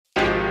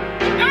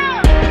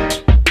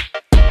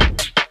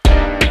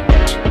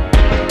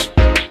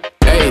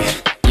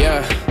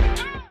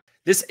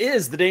This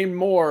is the Dane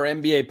Moore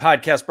NBA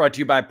podcast brought to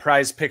you by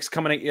Prize Picks,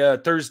 coming at you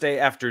Thursday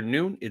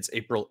afternoon. It's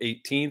April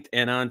 18th.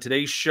 And on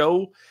today's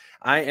show,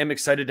 I am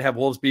excited to have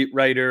Wolves beat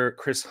writer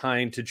Chris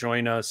Hine to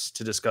join us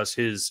to discuss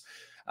his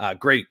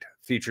great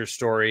feature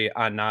story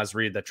on Naz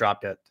Reid that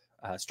dropped at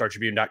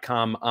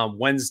StarTribune.com on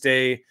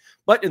Wednesday.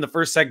 But in the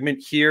first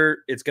segment here,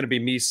 it's going to be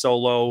me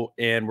solo,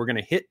 and we're going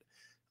to hit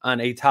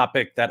on a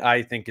topic that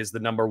I think is the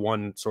number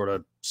one sort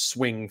of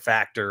swing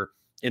factor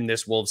in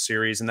this Wolves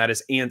series, and that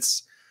is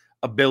Ant's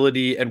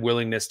ability and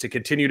willingness to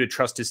continue to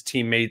trust his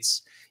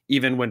teammates,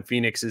 even when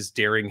Phoenix is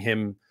daring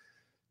him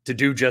to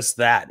do just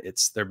that.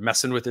 They're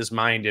messing with his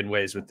mind in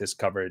ways with this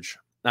coverage.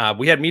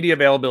 We had media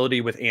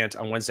availability with Ant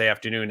on Wednesday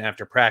afternoon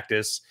after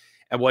practice,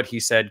 and what he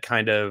said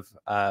kind of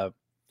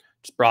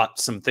just brought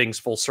some things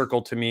full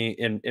circle to me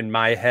in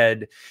my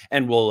head,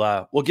 and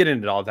we'll get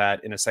into all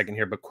that in a second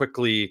here. But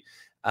quickly,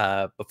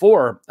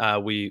 before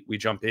we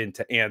jump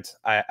into Ant,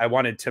 I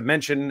wanted to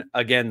mention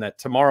again that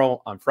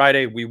tomorrow on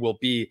Friday, we will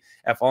be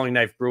at Falling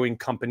Knife Brewing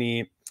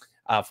Company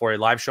for a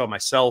live show.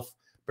 Myself,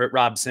 Britt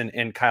Robson,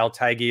 and Kyle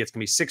Tigey. It's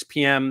going to be 6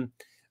 p.m.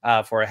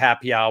 For a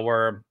happy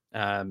hour.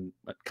 Kind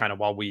of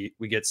while we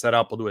get set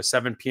up, we'll do a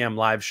 7 p.m.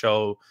 live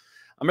show.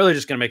 I'm really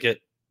just going to make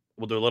it,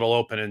 we'll do a little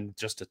open and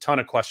just a ton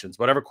of questions.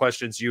 Whatever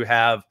questions you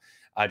have,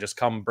 just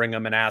come bring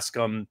them and ask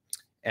them.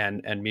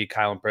 And me,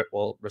 Kyle, and Britt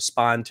will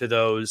respond to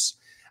those.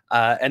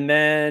 And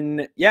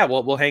then, yeah,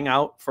 we'll hang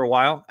out for a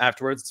while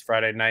afterwards. It's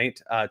Friday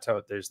night.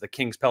 There's the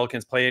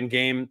Kings-Pelicans play-in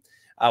game.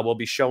 We'll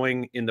be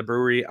showing in the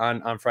brewery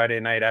on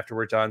Friday night after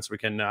we're done, so we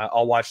can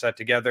all watch that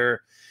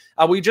together.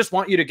 We just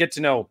want you to get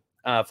to know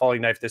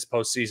Falling Knife this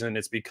postseason.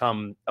 It's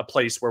become a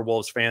place where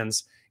Wolves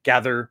fans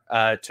gather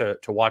to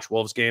watch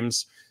Wolves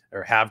games,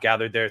 or have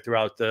gathered there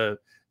throughout the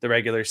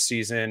regular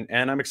season.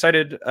 And I'm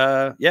excited,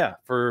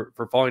 for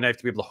Falling Knife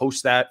to be able to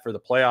host that for the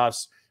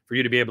playoffs, for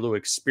you to be able to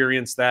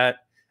experience that.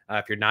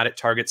 If you're not at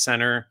Target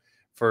Center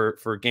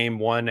for game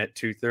one at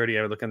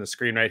 2:30, I look on the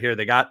screen right here.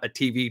 They got a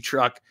TV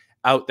truck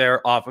out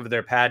there off of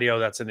their patio.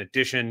 That's in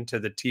addition to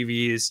the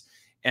TVs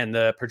and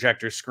the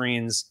projector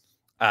screens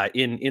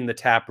in the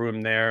tap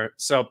room there.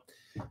 So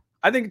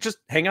I think just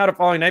hang out at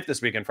Falling Knife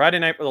this weekend. Friday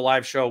night for the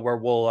live show, where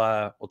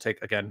we'll take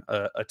again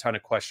a ton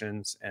of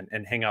questions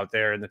and hang out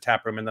there in the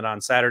tap room. And then on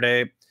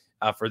Saturday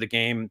for the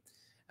game,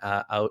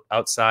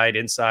 outside,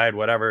 inside,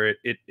 whatever,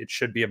 it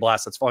should be a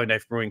blast. That's Falling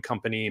Knife Brewing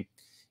Company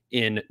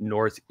in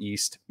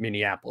Northeast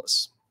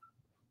Minneapolis.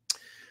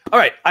 All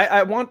right,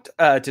 I want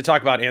to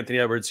talk about Anthony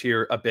Edwards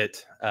here a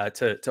bit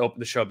to open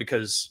the show,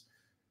 because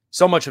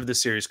so much of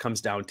this series comes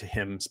down to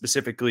him,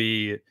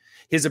 specifically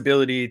his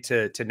ability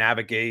to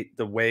navigate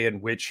the way in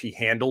which he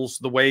handles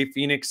the way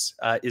Phoenix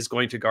is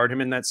going to guard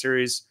him in that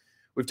series.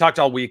 We've talked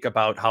all week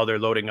about how they're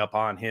loading up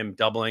on him,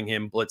 doubling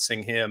him,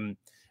 blitzing him,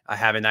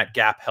 having that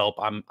gap help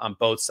on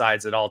both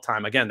sides at all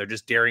time. Again, they're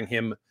just daring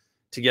him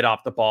to get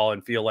off the ball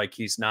and feel like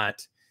he's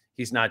not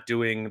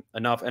doing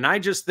enough. And I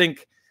just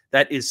think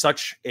that is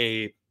such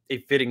a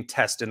fitting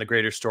test in the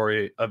greater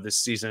story of this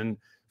season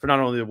for not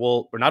only the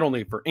Wolves, or not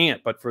only for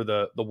Ant, but for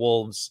the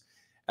Wolves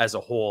as a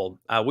whole.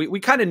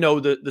 We kind of know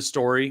the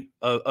story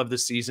of the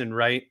season,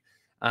 right?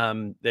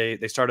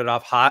 They started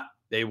off hot.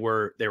 They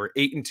were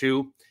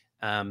 8-2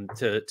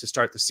 to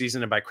start the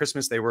season, and by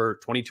Christmas they were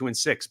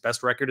 22-6,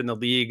 best record in the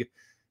league,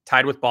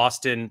 tied with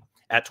Boston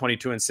at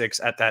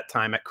 22-6 at that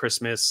time at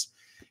Christmas.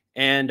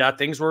 And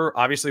things were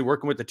obviously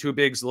working with the two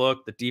bigs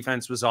look. The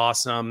defense was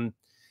awesome.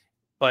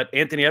 But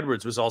Anthony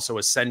Edwards was also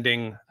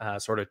ascending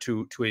sort of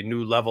to a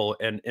new level.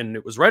 And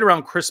it was right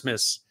around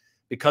Christmas,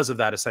 because of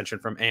that ascension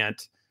from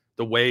Ant,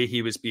 the way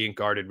he was being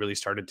guarded really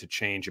started to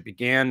change. It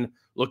began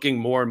looking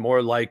more and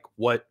more like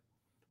what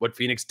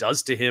Phoenix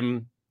does to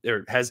him,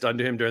 or has done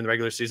to him during the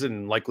regular season,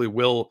 and likely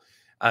will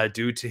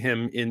do to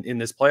him in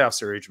this playoff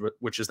series,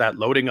 which is that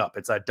loading up.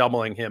 It's that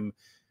doubling him,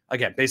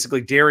 again,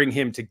 basically daring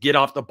him to get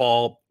off the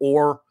ball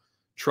or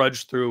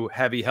trudge through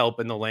heavy help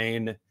in the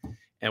lane.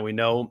 And we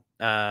know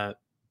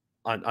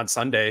on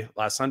Sunday,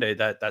 last Sunday,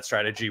 that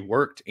strategy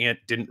worked. Ant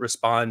didn't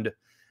respond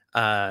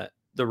the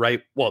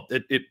right. Well,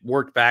 it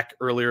worked back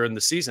earlier in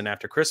the season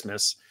after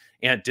Christmas.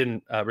 Ant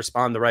didn't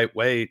respond the right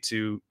way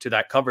to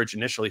that coverage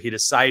initially. He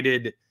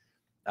decided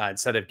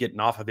instead of getting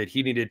off of it,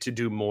 he needed to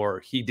do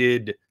more. He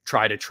did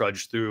try to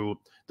trudge through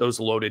those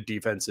loaded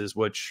defenses,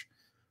 which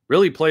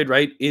really played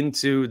right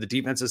into the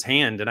defense's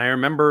hand. And I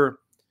remember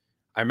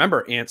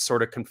Ant's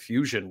sort of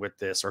confusion with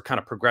this, or kind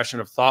of progression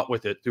of thought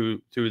with it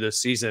through the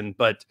season.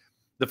 But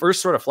the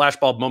first sort of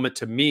flashbulb moment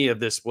to me of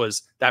this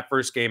was that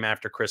first game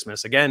after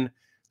Christmas. Again,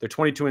 they're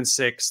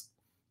 22-6,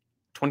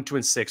 and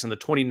the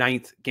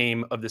 29th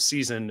game of the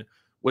season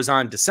was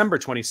on December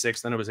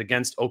 26th, and it was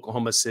against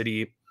Oklahoma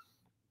City.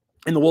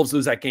 And the Wolves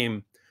lose that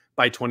game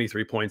by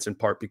 23 points, in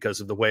part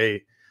because of the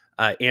way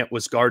Ant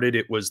was guarded.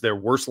 It was their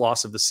worst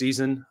loss of the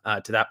season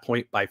to that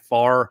point by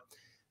far.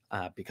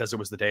 Because it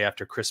was the day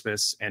after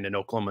Christmas, and in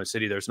Oklahoma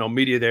City, there's no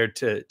media there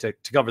to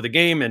cover the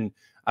game, and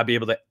I'll be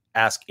able to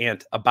ask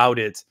Ant about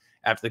it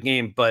after the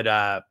game.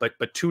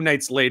 But 2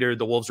 nights later,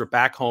 the Wolves were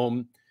back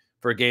home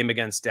for a game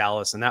against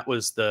Dallas, and that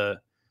was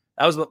the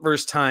That was the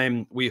first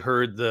time we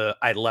heard the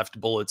 "I left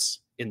bullets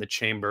in the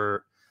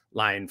chamber"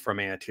 line from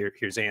Ant.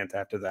 Here's Ant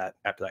after that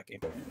game.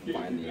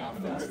 Find the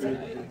offense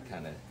tonight and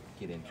kind of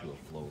get into a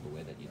flow the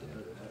way that you did.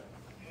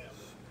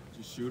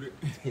 Just shoot it.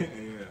 Yeah,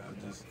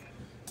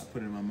 I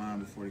put it in my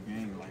mind before the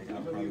game, like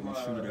I'm probably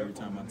gonna shoot it every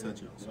time I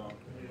touch it. So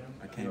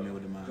I came in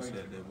with the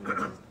mindset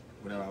that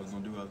whatever I was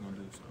gonna do, I was gonna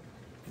do. So.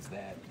 Is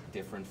that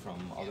different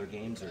from other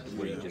games, or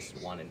what you just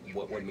wanted?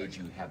 What made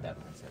you have that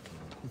mindset?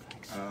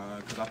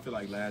 Because I feel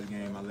like last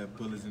game I left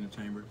bullets in the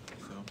chamber,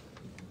 so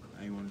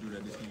I ain't want to do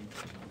that this game.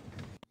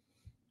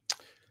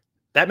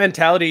 That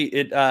mentality,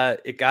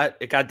 it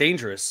got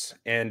dangerous,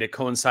 and it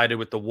coincided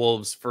with the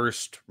Wolves'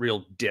 first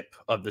real dip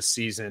of the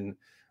season.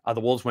 The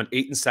Wolves went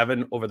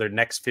 8-7 over their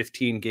next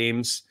 15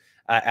 games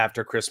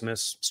after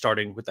Christmas,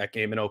 starting with that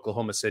game in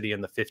Oklahoma City,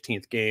 and the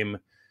 15th game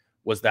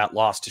was that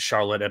loss to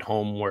Charlotte at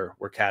home, where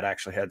Cat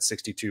actually had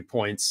 62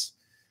 points.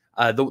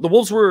 The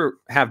Wolves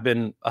have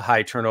been a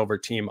high turnover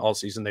team all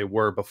season. They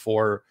were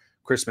before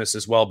Christmas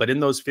as well, but in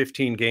those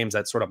 15 games,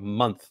 that sort of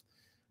month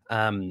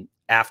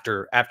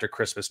after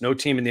Christmas, no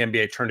team in the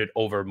NBA turned it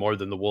over more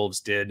than the Wolves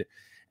did,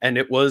 and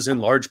it was in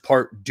large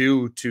part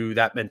due to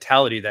that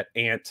mentality that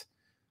Ant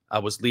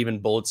was leaving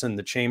bullets in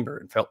the chamber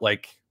and felt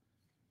like,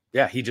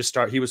 yeah, he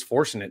was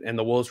forcing it, and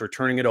the Wolves were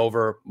turning it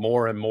over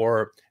more and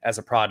more as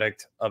a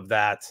product of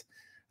that.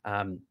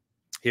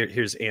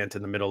 Here's Ant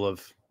in the middle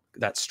of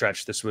that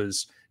stretch. This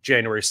was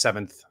January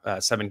 7th,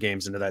 7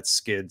 games into that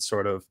skid,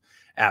 sort of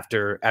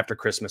after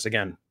Christmas.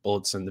 Again,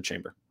 bullets in the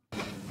chamber.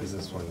 Is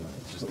this one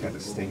just kind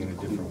of sting in a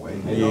different way?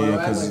 Yeah,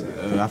 because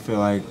I feel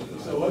like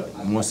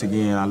once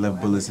again I left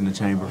bullets in the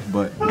chamber,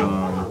 but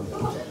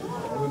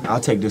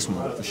I'll take this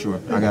one for sure.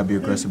 I gotta be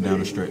aggressive down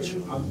the stretch.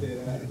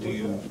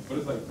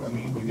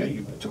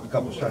 You took a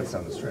couple shots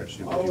down the stretch.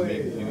 You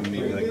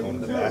maybe like going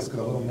to the basket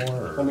a little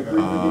more?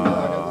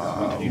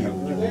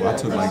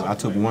 I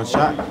took one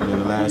shot in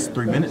the last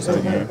 3 minutes of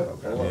the game.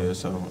 Okay. Yeah,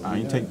 so I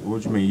ain't take.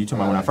 What you mean? You talking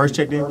about when I first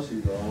checked in?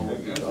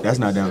 That's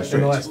not down the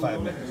stretch. In the last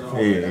 5 minutes.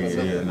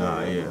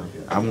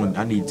 Yeah.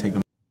 I need to take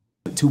them.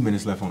 2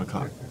 minutes left on the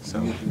clock.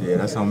 So yeah,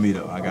 that's on me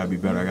though. I gotta be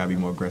better. I gotta be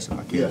more aggressive.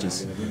 I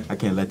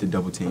can't let the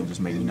double team just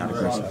make me not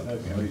aggressive.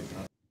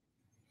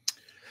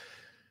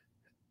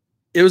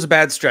 It was a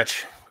bad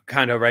stretch,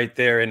 kind of right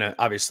there in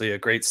obviously a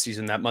great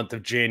season that month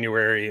of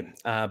January.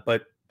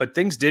 But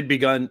things did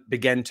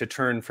begin to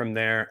turn from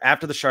there.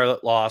 After the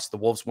Charlotte loss, the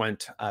Wolves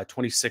went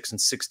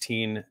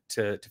 26-16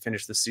 to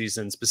finish the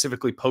season,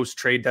 specifically post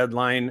trade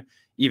deadline.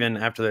 Even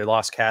after they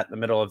lost Cat in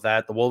the middle of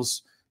that, the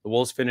Wolves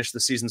finished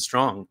the season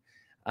strong.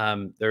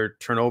 Their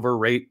turnover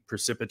rate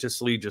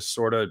precipitously just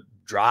sort of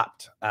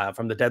dropped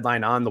from the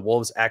deadline on. The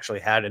Wolves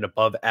actually had an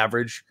above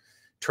average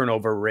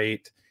turnover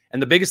rate.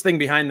 And the biggest thing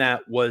behind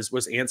that was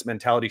Ant's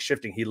mentality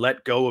shifting. He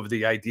let go of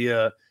the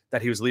idea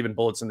that he was leaving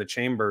bullets in the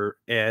chamber,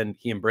 and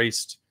he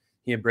embraced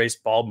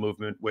ball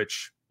movement,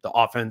 which the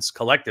offense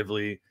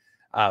collectively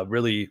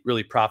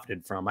really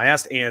profited from. I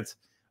asked Ant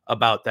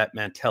about that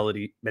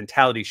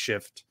mentality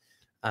shift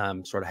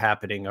sort of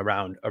happening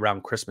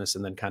around Christmas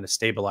and then kind of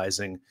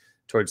stabilizing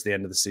towards the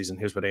end of the season.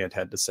 Here's what Ant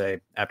had to say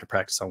after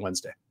practice on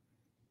Wednesday.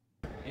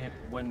 And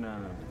when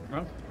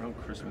around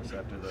Christmas,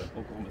 after the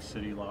Oklahoma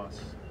City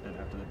loss and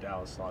after the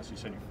Dallas loss, you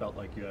said you felt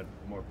like you had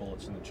more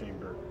bullets in the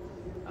chamber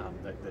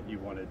that you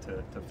wanted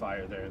to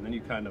fire there, and then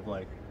you kind of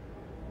like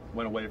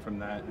went away from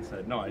that and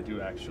said, no, I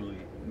do actually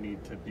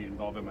need to be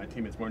involved in my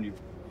teammates more, and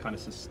you've kind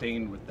of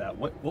sustained with that.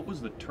 What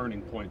was the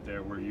turning point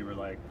there where you were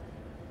like,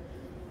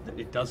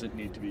 it doesn't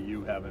need to be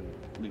you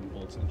leaving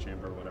bullets in the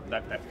chamber or whatever,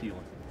 that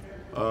feeling?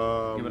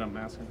 Give what I'm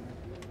asking.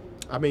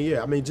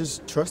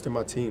 Just trusting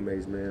my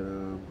teammates,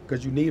 man,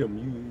 because you need them.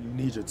 You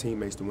need your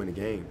teammates to win a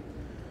game,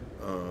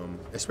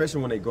 especially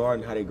when they guard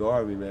and how they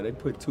guard me, man. They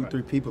put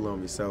 2-3 people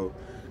on me, so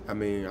I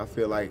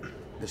feel like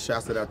the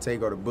shots that I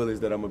take are the bullets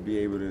that I'm gonna be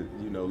able to,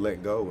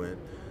 let go, and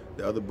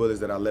the other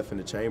bullets that I left in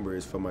the chamber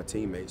is for my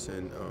teammates.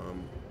 And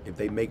if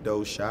they make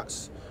those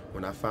shots,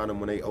 when I find them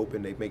when they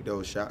open, they make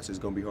those shots, it's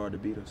gonna be hard to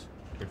beat us.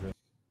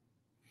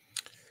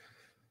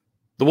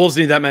 The Wolves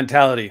need that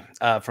mentality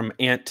from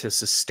Ant to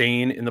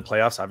sustain in the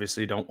playoffs.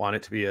 Obviously, you don't want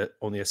it to be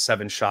only a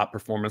 7-shot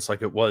performance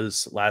like it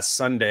was last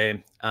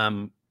Sunday.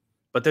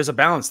 But there's a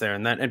balance there,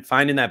 and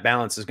finding that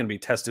balance is going to be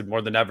tested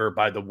more than ever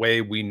by the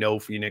way we know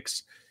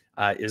Phoenix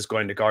is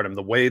going to guard him.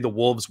 The way the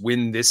Wolves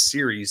win this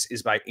series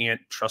is by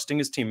Ant trusting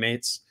his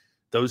teammates,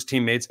 those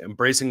teammates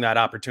embracing that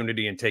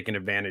opportunity and taking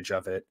advantage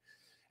of it.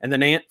 And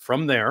then Ant,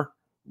 from there,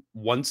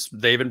 once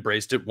they've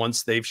embraced it,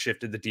 once they've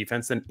shifted the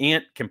defense, then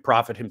Ant can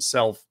profit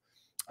himself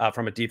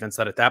from a defense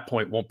that at that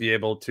point won't be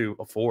able to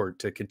afford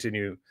to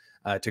continue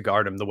to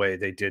guard him the way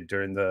they did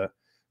during the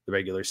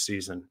regular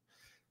season.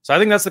 So I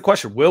think that's the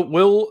question.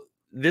 Will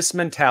this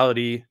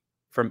mentality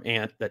from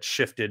Ant that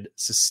shifted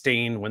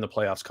sustain when the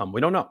playoffs come? We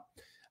don't know.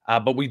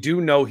 But we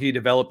do know he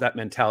developed that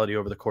mentality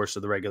over the course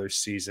of the regular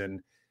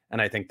season.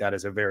 And I think that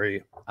is a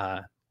very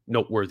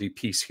noteworthy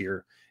piece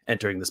here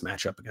entering this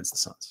matchup against the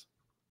Suns.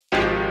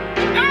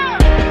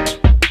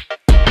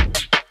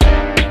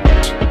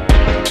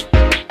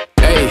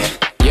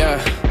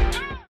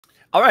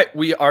 All right,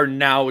 we are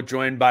now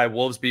joined by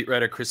Wolves beat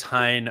writer Chris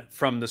Hine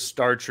from the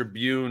Star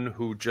Tribune,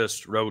 who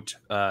just wrote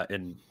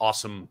an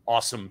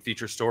awesome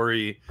feature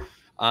story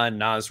on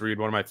Naz Reid,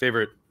 one of my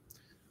favorite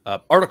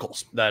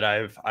articles that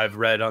I've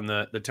read on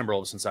the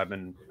Timberwolves since I've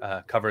been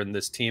covering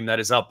this team.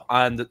 That is up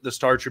on the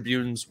Star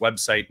Tribune's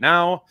website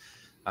now.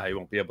 You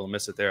won't be able to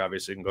miss it there.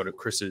 Obviously, you can go to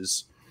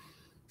Chris's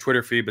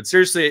Twitter feed. But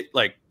seriously,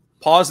 like,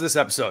 pause this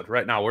episode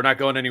right now. We're not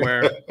going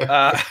anywhere.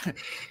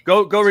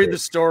 Go read the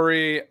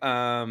story,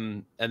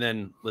 and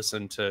then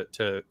listen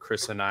to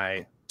Chris and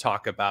I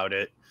talk about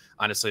it.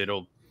 Honestly,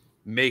 it'll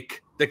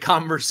make the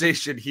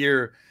conversation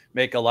here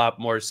make a lot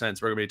more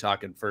sense. We're gonna be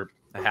talking for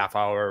a half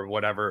hour or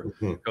whatever.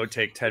 Go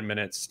take 10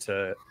 minutes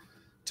to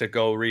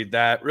go read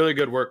that. Really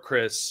good work,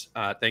 Chris.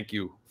 Thank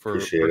you for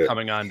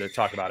coming on to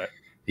talk about it.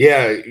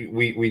 Yeah,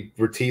 we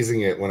were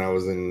teasing it when I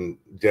was in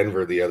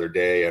Denver the other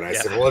day, and I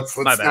said, "Well, let's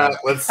not talk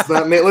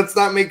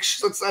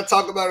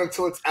about it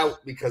until it's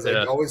out," because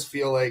I always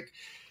feel like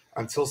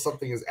until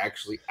something is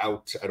actually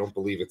out, I don't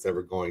believe it's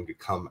ever going to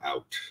come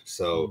out.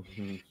 So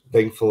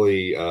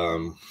thankfully,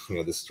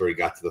 this story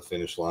got to the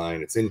finish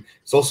line. It's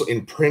also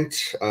in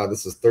print.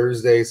 This is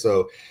Thursday,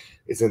 so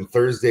it's in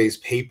Thursday's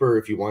paper.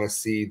 If you want to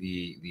see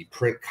the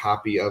print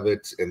copy of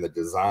it and the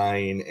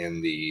design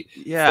and the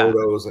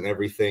photos and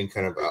everything,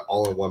 kind of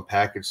all in one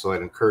package. So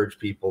I'd encourage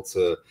people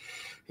to,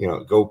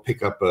 go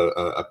pick up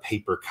a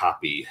paper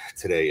copy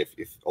today if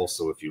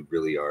you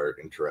really are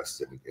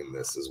interested in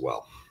this as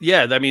well.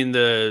 Yeah, I mean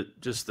the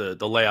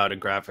layout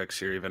and graphics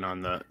here, even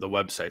on the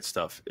website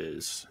stuff,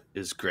 is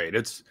great.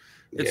 It's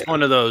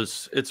one of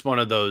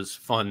those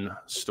fun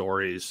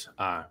stories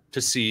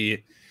to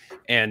see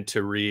and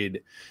to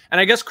read.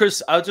 And I guess,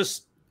 Chris, I'll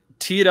just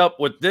tee it up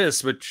with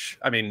this, which,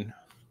 I mean,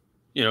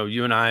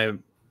 you and I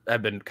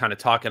have been kind of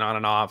talking on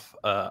and off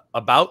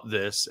about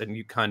this, and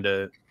you kind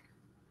of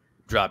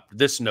dropped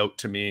this note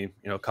to me,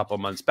 a couple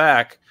months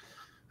back.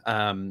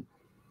 When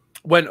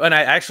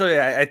I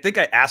think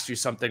I asked you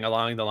something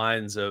along the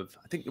lines of,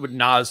 I think when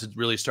Naz had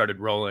really started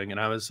rolling, and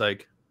I was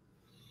like,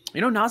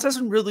 Naz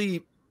hasn't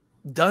really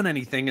done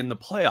anything in the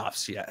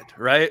playoffs yet,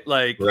 right?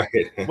 Like,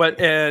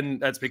 and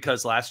that's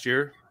because last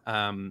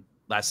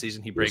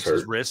season he breaks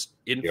his wrist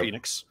in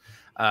Phoenix,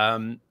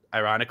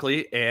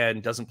 ironically,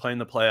 and doesn't play in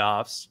the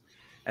playoffs.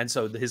 And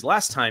so his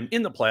last time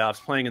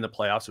playing in the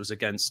playoffs was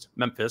against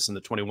Memphis in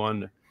the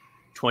 21-22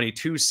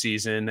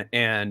 season.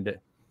 And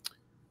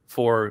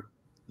for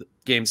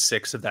game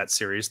 6 of that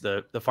series,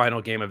 the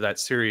final game of that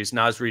series,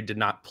 Naz Reid did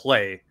not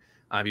play.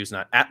 He was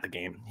not at the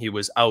game. He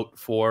was out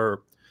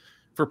for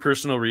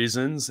personal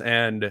reasons,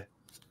 and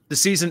the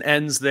season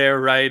ends there,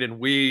 right? And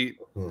we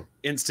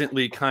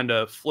instantly kind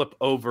of flip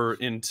over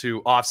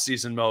into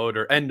off-season mode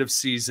or end of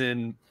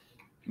season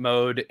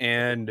mode,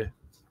 and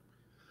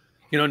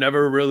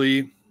never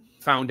really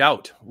found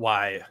out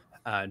why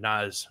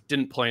Naz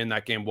didn't play in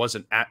that game,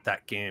 wasn't at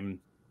that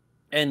game,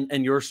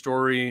 and your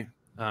story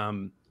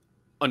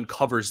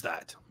uncovers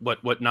that,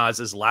 what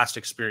Naz's last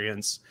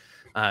experience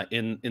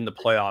in the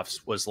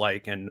playoffs was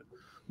like, and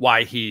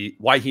why he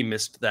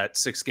missed that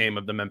 6th game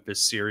of the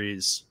Memphis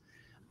series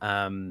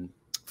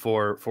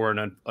for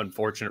an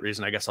unfortunate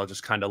reason. I guess I'll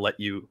just kind of let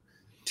you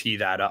tee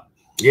that up.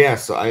 Yeah,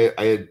 so I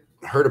had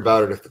heard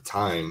about it at the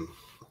time,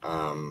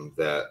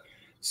 that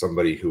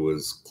somebody who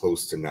was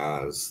close to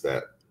Naz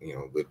that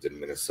lived in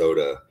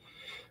Minnesota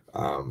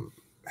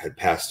had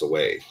passed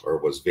away or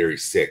was very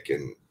sick,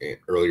 and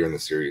earlier in the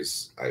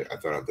series I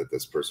found out that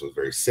this person was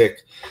very sick.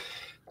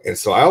 And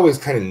so I always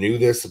kind of knew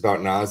this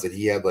about Naz, that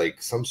he had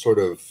like some sort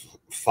of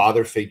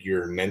father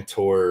figure,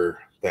 mentor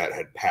that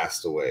had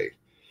passed away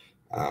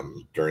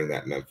during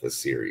that Memphis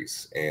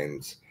series.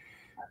 And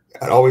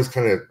I'd always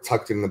kind of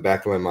tucked it in the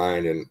back of my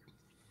mind. And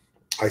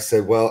I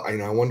said, well, I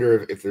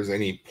wonder if there's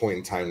any point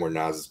in time where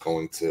Naz is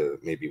going to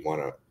maybe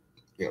want to,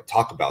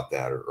 talk about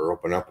that or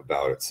open up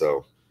about it.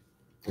 So,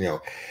 the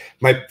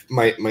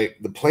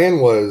plan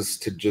was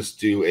to just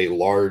do a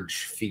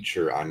large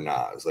feature on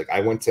Naz. Like, I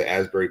went to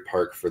Asbury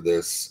Park for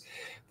this.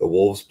 The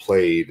Wolves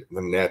played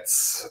the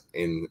Nets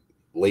in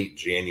late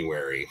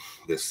January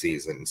this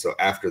season. So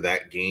after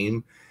that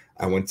game,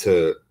 I went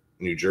to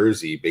New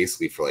Jersey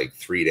basically for like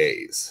 3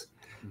 days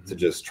to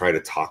just try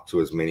to talk to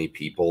as many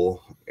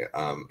people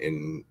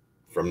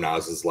from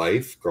Naz's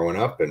life growing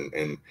up,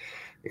 and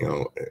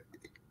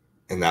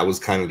that was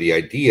kind of the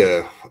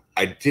idea.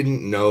 I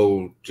didn't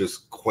know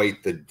just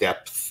quite the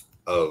depth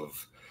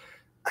of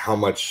how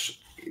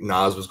much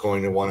Naz was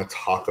going to want to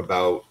talk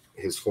about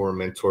his former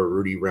mentor,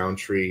 Rudy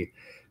Roundtree.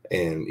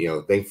 And,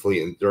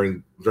 thankfully, and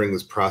during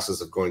this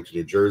process of going to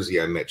New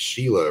Jersey, I met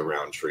Sheila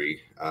Roundtree,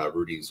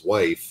 Rudy's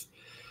wife.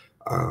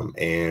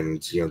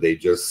 And, they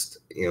just,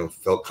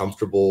 felt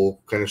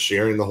comfortable kind of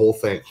sharing the whole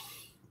thing.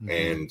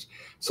 And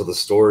so the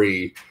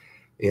story,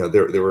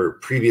 there were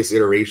previous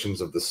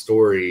iterations of the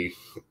story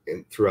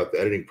throughout the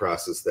editing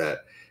process that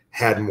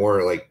had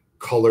more like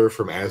color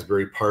from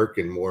Asbury Park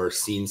and more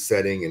scene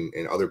setting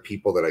and other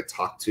people that I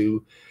talked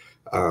to.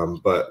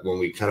 But when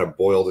we kind of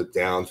boiled it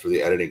down through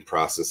the editing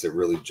process, it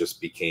really just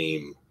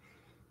became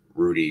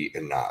Rudy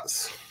and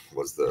Naz.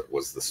 was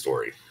the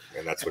story,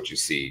 and that's what you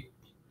see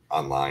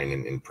online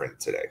and in print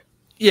today.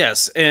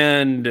 Yes,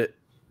 and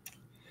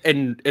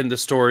the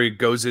story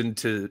goes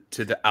into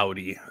the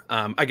Audi.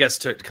 I guess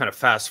to kind of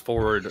fast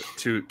forward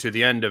to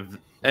the end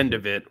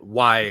of it,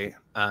 why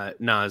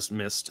Naz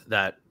missed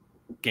that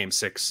Game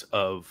 6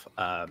 of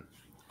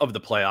the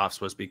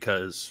playoffs was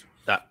because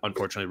that,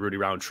 unfortunately, Rudy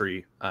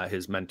Roundtree,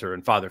 his mentor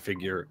and father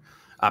figure,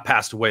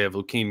 passed away of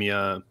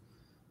leukemia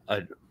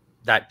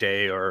that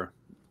day, or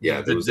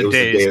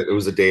it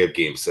was a day of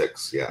Game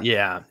 6.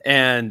 Yeah,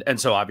 and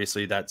so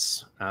obviously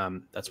that's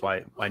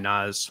why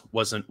Naz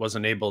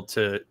wasn't able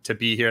to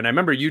be here. And I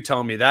remember you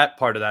telling me that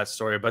part of that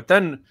story, but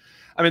then,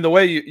 I mean, the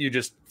way you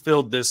just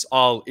filled this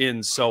all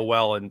in so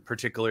well, and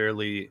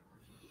particularly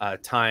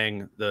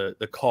tying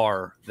the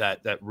car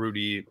that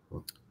Rudy.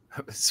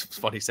 It's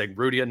funny saying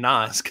Rudy and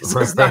Naz, because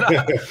it's not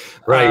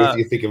right.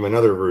 You think of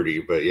another Rudy,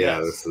 but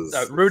yeah, yes, this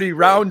is Rudy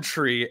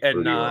Roundtree and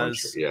Rudy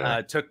Naz.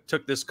 Roundtree,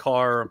 Took this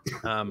car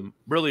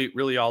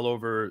really all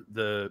over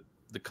the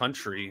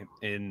country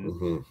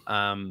in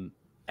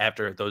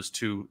after those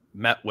two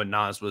met when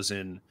Naz was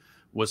in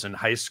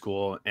high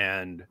school,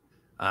 and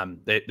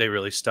they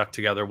really stuck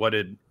together. How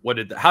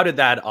did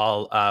that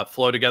all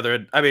flow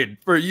together? I mean,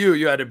 for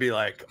you had to be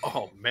like,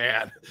 oh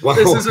man,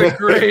 this is a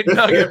great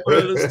nugget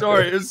for the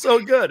story. It's so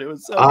good. It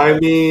was so I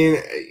good.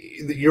 mean,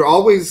 you're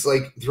always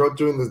like, throughout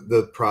doing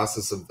the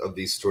process of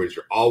these stories,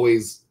 you're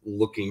always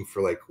looking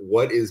for like,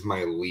 what is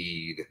my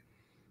lead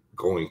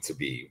going to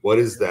be? What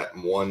is that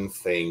one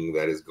thing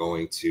that is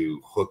going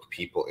to hook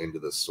people into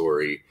the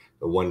story?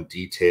 The one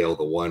detail,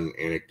 the one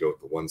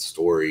anecdote, the one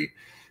story.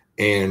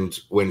 And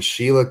when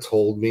Sheila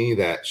told me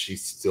that she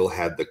still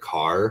had the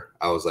car,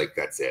 I was like,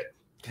 that's it.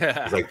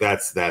 I was like,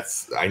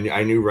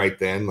 I knew right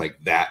then, like,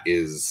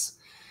 that's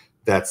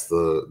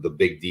the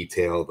big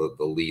detail,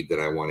 the lead that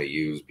I want to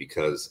use,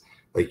 because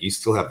like, you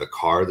still have the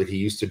car that he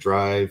used to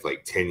drive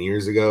like 10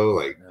 years ago,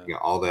 like, you know,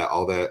 all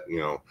that, you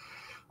know,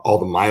 all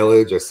the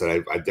mileage. I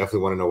said, I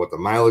definitely want to know what the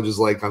mileage is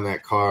like on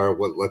that car.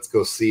 Let's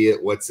go see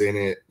it. What's in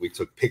it? We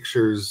took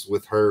pictures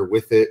with her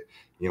with it.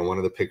 You know, one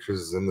of the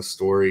pictures is in the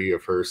story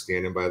of her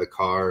standing by the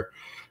car.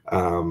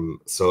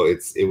 So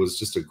it was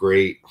just a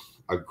great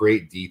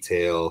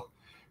detail,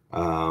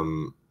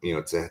 you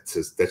know, to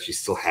that she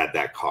still had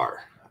that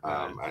car.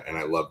 And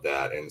I love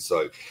that. And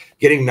so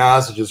getting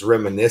Naz to just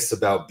reminisce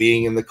about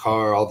being in the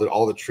car, all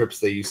the trips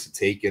they used to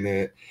take in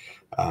it,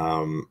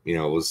 you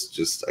know, it was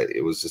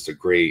just a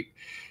great,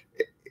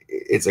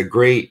 it's a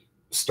great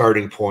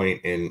starting point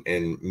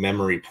and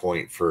memory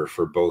point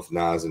for both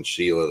Naz and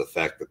Sheila. The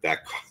fact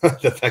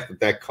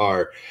that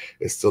car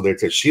is still there.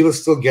 Sheila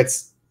still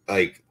gets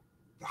like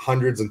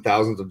hundreds and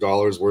thousands of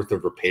dollars worth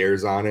of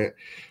repairs on it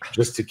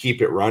just to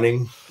keep it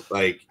running.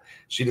 Like,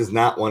 she does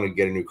not want to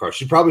get a new car.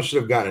 She probably should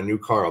have gotten a new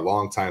car a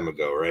long time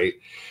ago, right?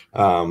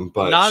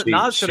 But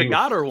Naz should have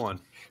got her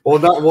one.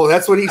 Well,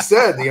 that's what he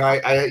said. You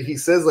know, he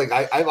says, like,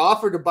 I've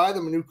offered to buy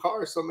them a new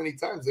car so many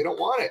times. They don't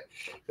want it.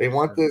 They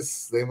want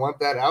this. They want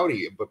that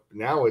Audi. But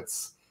now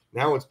it's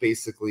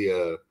basically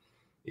a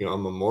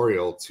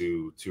memorial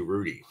to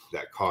Rudy.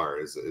 That car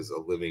is a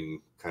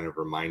living kind of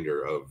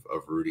reminder of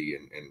Rudy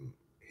and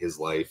his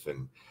life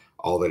and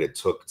all that it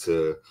took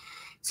to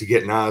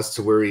get Naz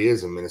to where he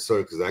is in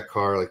Minnesota. Because that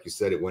car, like you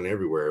said, it went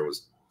everywhere. It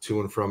was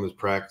to and from his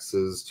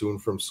practices, to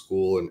and from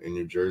school in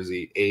New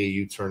Jersey,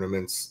 AAU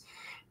tournaments.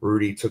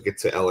 Rudy took it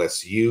to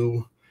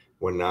LSU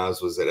when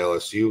Naz was at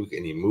LSU,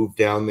 and he moved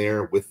down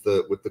there with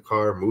the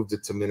car, moved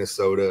it to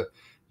Minnesota,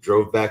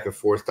 drove back and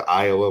forth to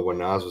Iowa when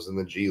Naz was in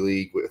the G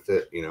League with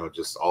it. You know,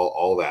 just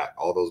all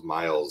those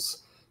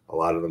miles, a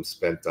lot of them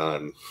spent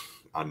on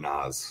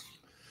Naz.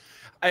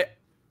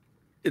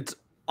 It's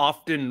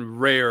often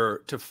rare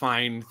to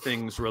find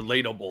things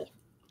relatable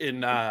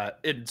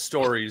in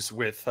stories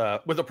with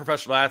a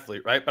professional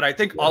athlete, right? But I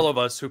think all of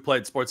us who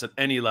played sports at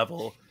any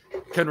level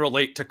can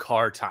relate to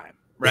car time.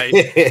 Right,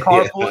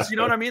 carpools. You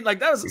know what I mean? Like,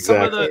 that was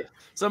exactly.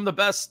 some of the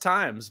best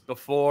times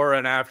before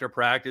and after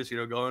practice. You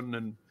know, going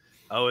and,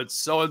 oh, it's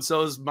so and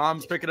so's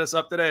mom's picking us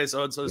up today.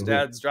 So and so's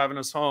dad's driving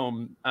us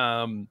home.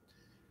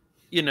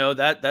 You know,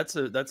 that's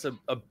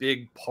a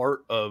big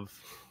part of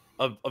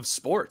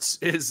sports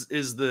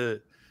is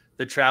the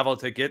travel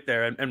to get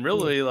there, and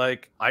really,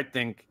 like, I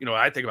think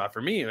about,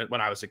 for me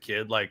when I was a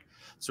kid, like,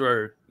 it's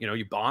where, you know,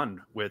 you bond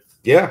with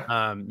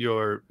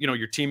your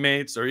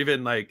teammates, or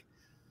even, like,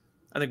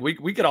 I think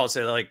we could all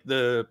say, like,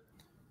 the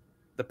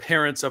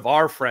parents of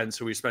our friends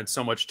who we spent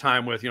so much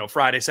time with, you know,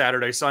 Friday,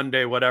 Saturday,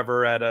 Sunday,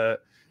 whatever, at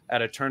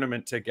a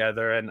tournament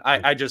together. And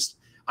I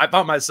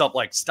found myself,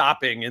 like,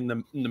 stopping in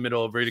the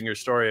middle of reading your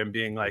story and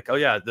being like, oh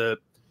yeah, the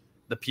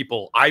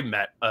people I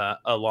met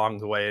along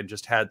the way and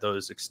just had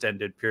those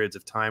extended periods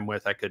of time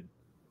with, I could,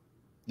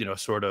 you know,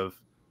 sort of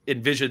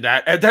envision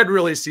that and then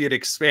really see it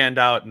expand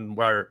out. And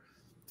where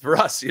for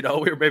us, you know,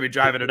 we were maybe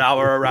driving an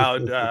hour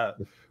around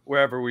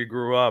wherever we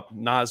grew up.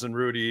 Naz and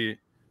Rudy,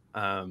 you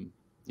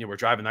know, we're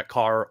driving that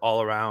car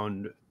all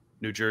around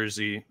New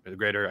Jersey, the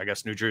greater, I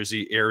guess, New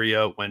Jersey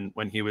area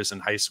when he was in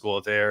high school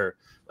there.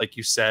 Like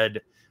you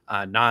said,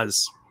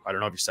 Naz, I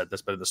don't know if you said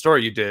this, but in the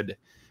story you did,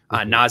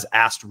 Naz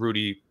asked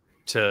Rudy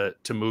to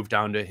move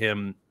down to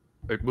him,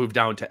 or move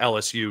down to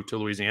LSU, to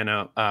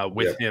Louisiana,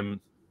 with him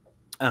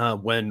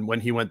when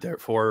he went there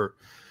for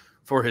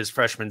his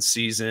freshman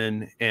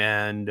season.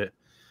 And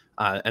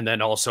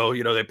then also,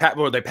 you know, they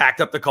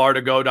packed up the car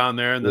to go down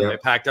there, and then they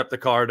packed up the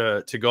car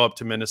to go up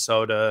to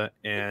Minnesota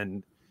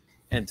and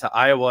to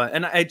Iowa.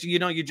 And you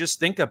know, you just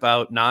think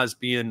about Naz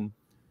being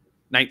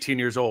 19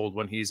 years old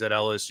when he's at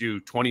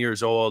LSU, 20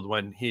 years old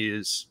when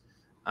he's,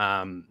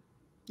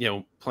 you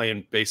know,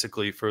 playing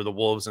basically for the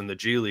Wolves and the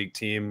G League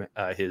team,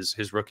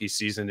 his rookie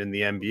season in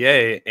the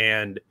NBA.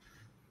 And,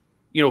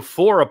 you know,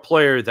 for a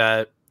player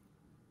that,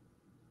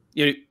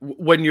 you know,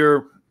 when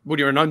you're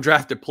an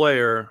undrafted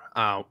player,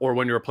 or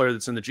when you're a player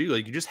that's in the G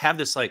League, you just have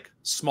this like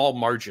small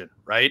margin,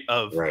 right,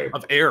 of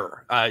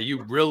error.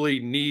 You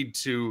really need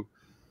to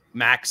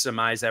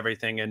maximize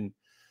everything. And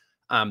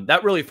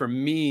that really, for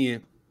me,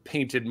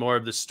 painted more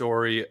of the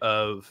story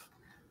of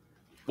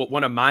what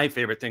one of my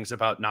favorite things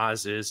about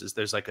Naz is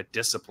there's like a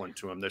discipline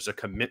to him. There's a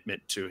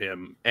commitment to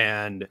him,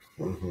 and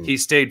he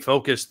stayed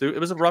focused through. It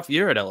was a rough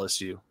year at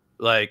LSU.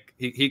 Like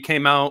he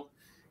came out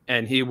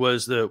and he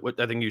was what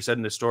I think you said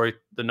in the story,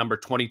 the number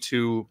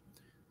 22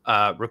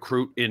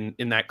 recruit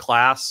in that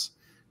class,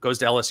 goes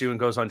to LSU and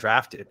goes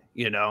undrafted,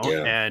 you know,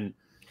 and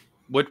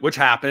which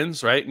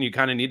happens, right? And you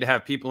kind of need to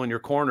have people in your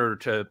corner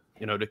to,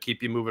 you know, to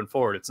keep you moving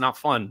forward. It's not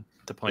fun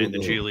to play in the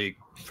G League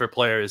for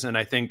players. And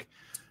I think,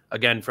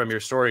 again, from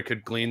your story,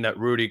 could glean that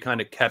Rudy kind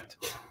of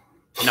kept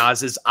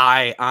Naz's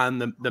eye on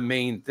the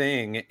main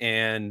thing.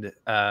 And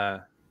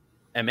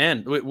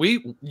man,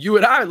 you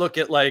and I look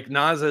at like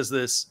Naz as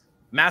this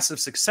massive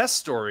success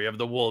story of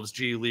the Wolves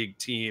G League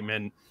team,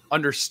 and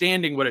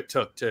understanding what it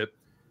took to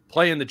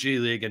play in the G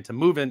League and to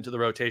move into the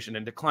rotation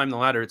and to climb the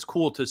ladder. It's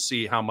cool to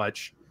see how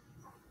much,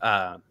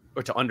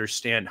 or to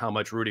understand how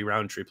much Rudy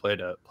Roundtree played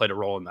a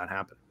role in that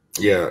happening.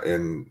 Yeah,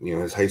 and you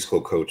know, his high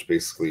school coach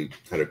basically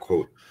had a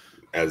quote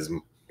as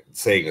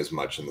saying as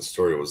much in the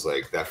story. Was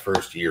like, that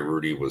first year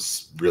Rudy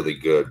was really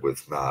good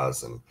with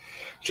Naz, and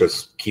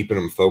just keeping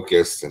him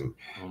focused and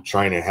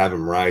trying to have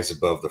him rise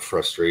above the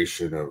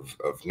frustration of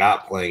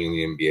not playing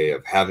in the NBA,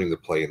 of having to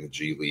play in the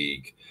G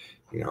League.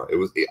 You know, it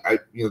was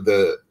you know,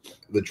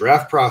 the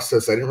draft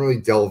process, I didn't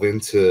really delve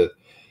into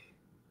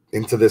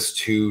this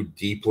too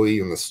deeply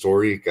in the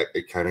story.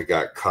 It kind of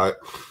got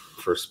cut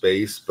for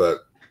space,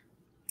 but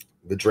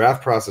the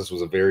draft process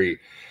was a very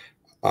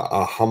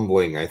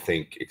humbling, I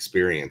think,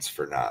 experience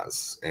for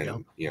Naz.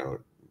 And, you know,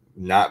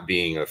 not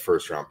being a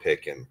first round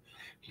pick and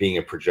being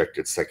a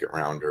projected second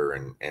rounder.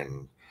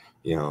 And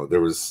you know,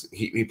 there was,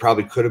 he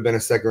probably could have been a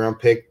second round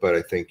pick, but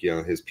I think, you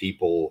know, his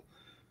people,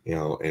 you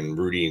know, and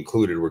Rudy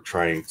included, were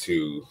trying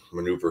to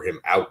maneuver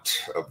him out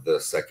of the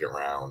second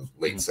round,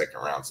 late second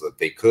round, so that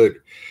they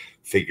could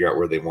figure out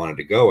where they wanted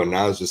to go. And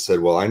Naz just said,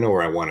 well, I know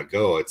where I want to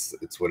go.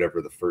 It's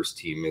whatever the first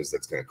team is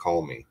that's going to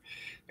call me.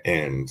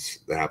 And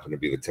that happened to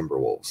be the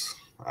Timberwolves.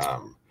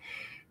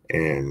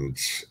 And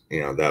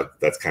you know,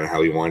 that's kind of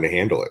how he wanted to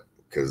handle it,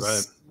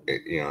 because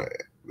you know,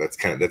 that's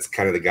kind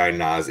of the guy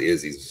Naz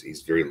is.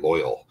 He's very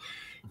loyal,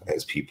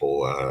 as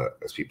people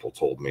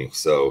told me.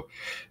 So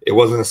it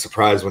wasn't a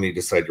surprise when he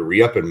decided to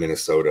re-up in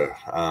Minnesota,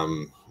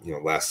 you know,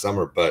 last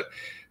summer. But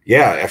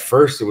yeah, at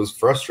first it was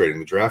frustrating.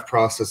 The draft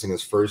process in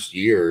his first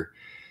year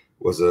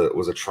was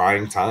a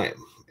trying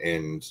time.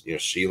 And, you know,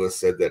 Sheila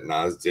said that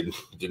Naz did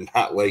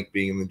not like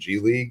being in the G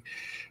League.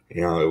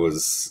 You know, it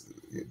was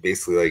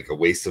basically like a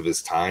waste of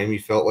his time, he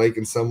felt like,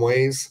 in some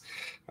ways.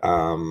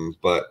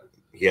 But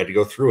he had to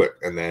go through it.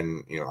 And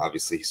then, you know,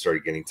 obviously he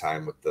started getting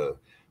time with the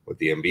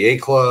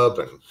NBA club,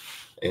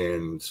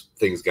 and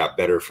things got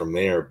better from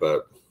there.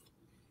 But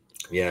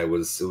yeah, it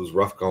was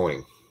rough going.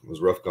 It was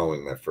rough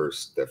going that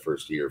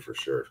first year, for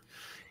sure.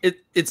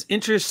 It's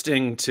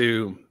interesting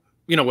to,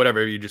 you know,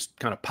 whatever, you just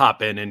kind of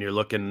pop in and you're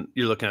looking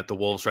at the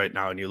Wolves right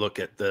now, and you look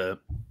at the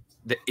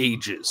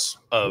ages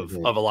of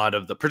a lot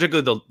of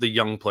particularly the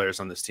young players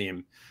on this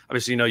team.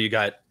 Obviously, you know, you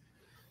got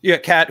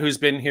Kat, who's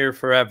been here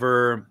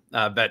forever,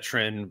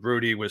 veteran.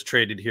 Rudy was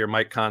traded here.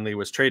 Mike Conley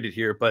was traded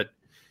here. But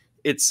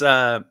it's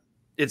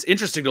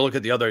interesting to look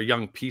at the other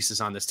young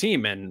pieces on this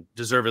team, and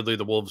deservedly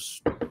the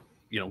Wolves,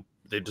 you know,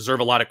 they deserve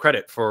a lot of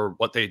credit for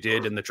what they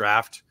did in the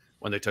draft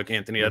when they took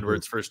Anthony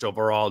Edwards first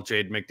overall,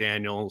 Jade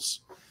McDaniels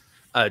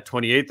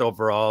 28th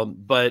overall.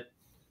 But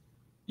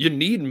you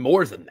need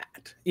more than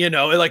that, you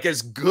know, like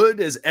as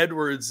good as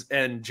Edwards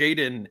and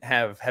Jaden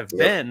have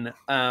been,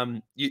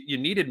 you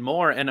needed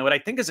more. And what I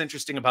think is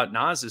interesting about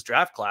Naz's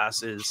draft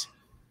class is,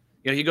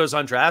 you know, he goes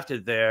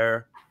undrafted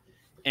there,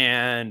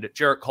 and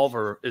Jarrett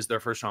Culver is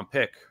their first round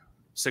pick,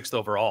 6th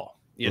overall,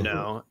 you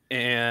know,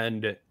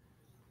 and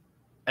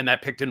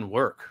that pick didn't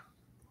work.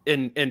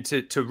 And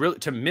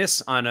to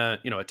miss on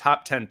a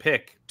top 10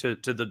 pick to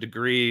the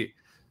degree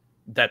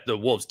that the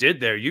Wolves did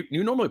there,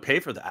 you normally pay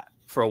for that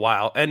for a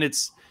while. And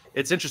it's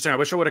interesting. I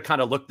wish I would have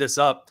kind of looked this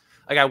up.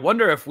 Like, I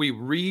wonder if we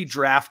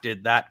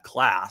redrafted that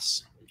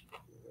class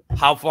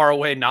how far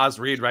away Naz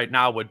Reid right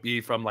now would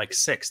be from like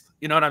 6th.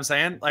 You know what I'm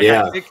saying? Like,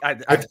 yeah. I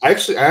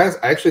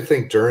actually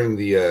think during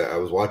the I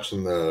was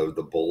watching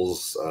the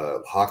Bulls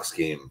Hawks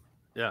game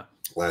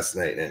last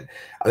night, and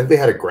I think they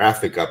had a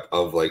graphic up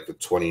of like the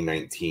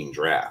 2019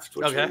 draft,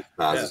 which was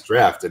Naz's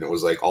draft, and it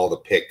was like all the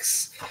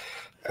picks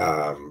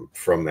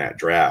from that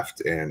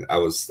draft. And I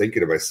was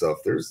thinking to myself,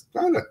 there's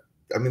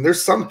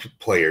some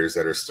players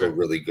that are still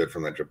really good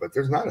from that draft, but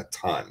there's not a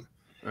ton.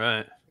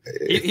 Right.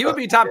 He would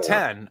be top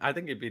 10. I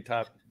think he'd be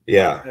top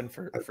 10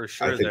 for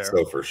sure. I think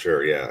so, for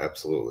sure. Yeah,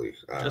 absolutely.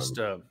 Just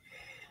a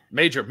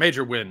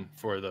major win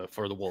for the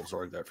Wolves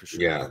org there for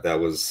sure. Yeah, that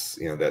was,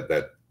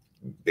 that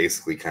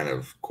basically kind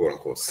of quote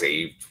unquote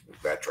saved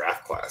that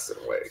draft class in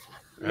a way.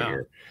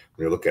 When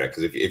you're looking at it,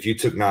 because if you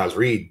took Naz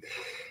Reid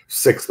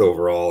 6th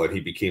overall and he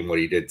became what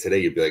he did today,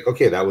 you'd be like,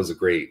 okay, that was a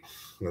great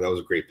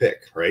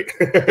pick, right?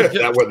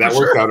 that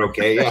worked out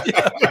okay. Yeah.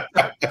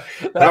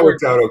 That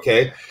worked out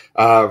okay.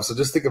 So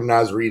just think of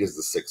Naz Reid as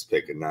the 6th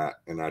pick and not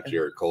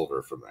Jared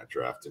Culver from that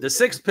draft. The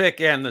 6th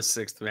pick and the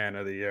 6th man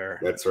of the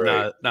year. That's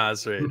right.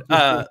 Naz Reid.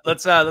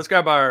 Let's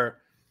grab our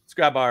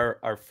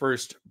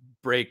first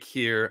break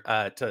here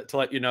to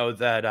let you know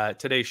that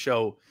today's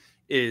show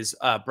is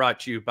brought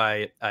to you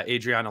by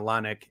Adriana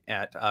Lonick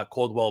at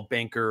Coldwell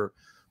Banker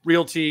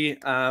Realty.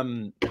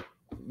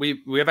 We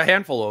have a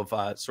handful of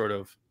sort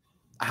of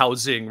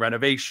housing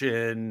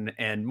renovation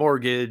and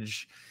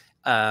mortgage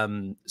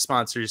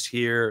sponsors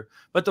here,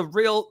 but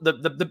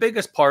the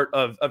biggest part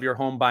of your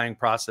home buying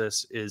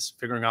process is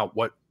figuring out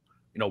what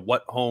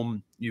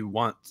home you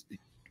want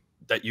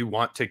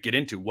to get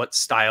into, what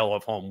style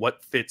of home,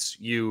 what fits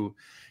you.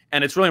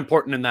 And it's really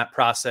important in that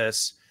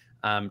process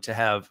to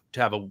have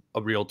a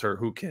realtor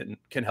who can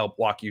help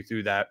walk you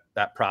through that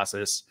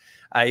process.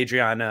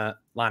 Adriana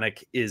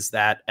Lonick is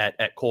that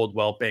at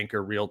Coldwell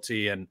Banker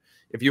Realty. And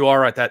if you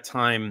are at that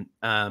time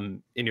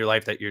in your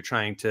life that you're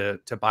trying to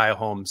buy a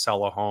home,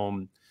 sell a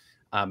home,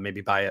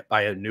 maybe buy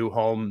a new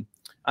home,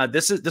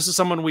 this is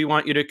someone we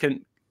want you to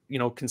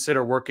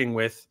consider working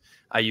with.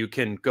 You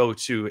can go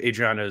to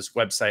Adriana's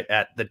website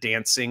at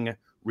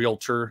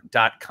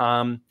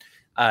thedancingrealtor.com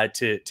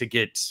to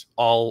get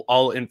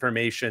all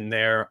information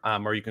there,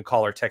 or you can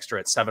call or text her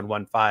at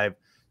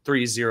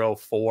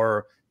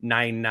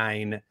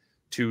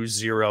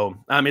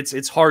 715-304-9920.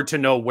 It's hard to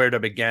know where to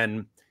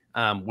begin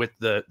with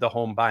the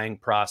home buying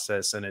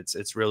process, and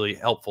it's really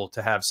helpful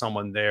to have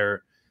someone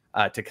there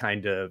to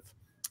kind of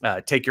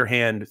take your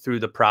hand through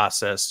the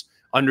process,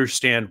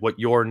 understand what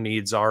your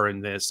needs are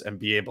in this, and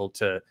be able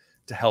to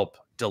help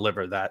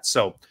deliver that.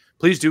 So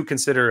please do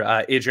consider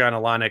Adriana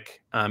Lonick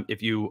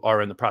if you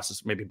are in the process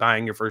of maybe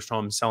buying your first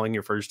home, selling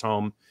your first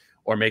home,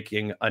 or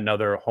making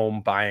another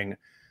home buying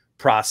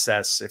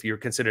process. If you're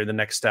considering the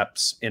next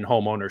steps in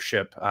home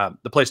ownership,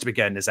 the place to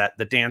begin is at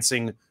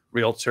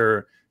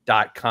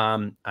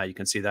thedancingrealtor.com. You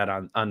can see that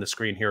on the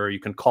screen here, or you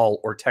can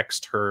call or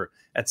text her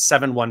at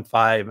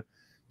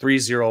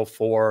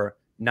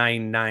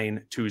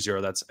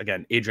 715-304-9920. That's,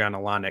 again, Adriana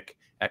Lonick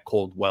at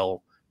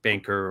Coldwell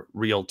Banker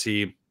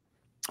Realty.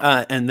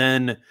 And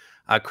then,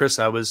 Chris,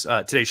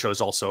 today's show is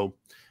also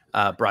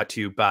brought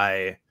to you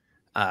by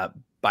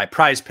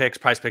Prize Picks,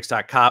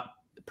 prizepicks.com,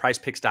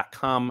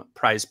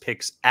 Prize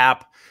Picks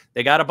app.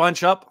 They got a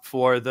bunch up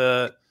for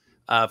the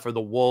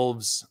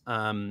Wolves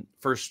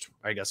first,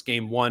 I guess,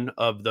 game 1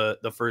 of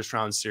the first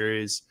round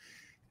series.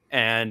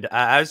 And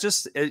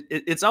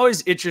it's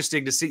always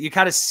interesting to see, you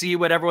kind of see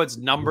what everyone's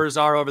numbers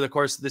are over the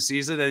course of the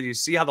season, and you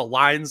see how the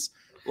lines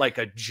like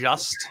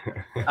adjust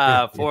for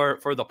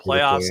the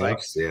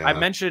playoffs. I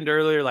mentioned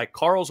earlier, like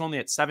Carl's only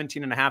at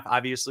 17.5.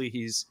 Obviously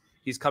he's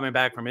coming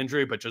back from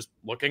injury, but just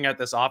looking at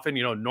this often,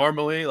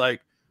 normally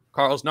like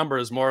Carl's number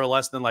is more or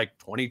less than like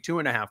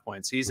 22.5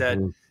 points. He's at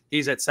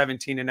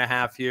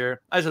 17.5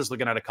 here. I was just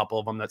looking at a couple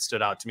of them that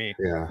stood out to me.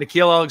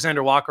 Nickeil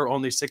Alexander-Walker,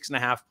 only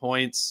 6.5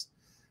 points.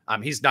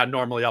 He's not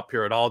normally up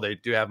here at all. They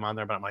do have him on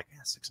there, but I'm like,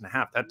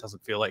 6.5. That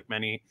doesn't feel like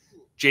many.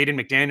 Jaden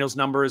McDaniel's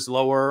number is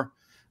lower,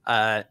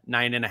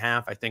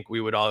 9.5. I think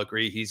we would all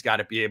agree he's got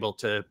to be able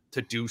to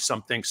do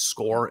something,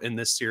 score in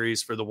this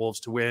series for the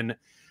Wolves to win.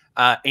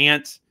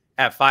 Ant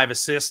at 5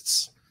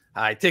 assists.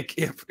 I think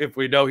if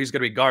we know he's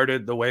going to be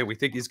guarded the way we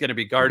think he's going to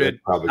be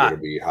guarded, probably going to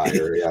be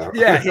higher.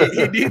 Yeah,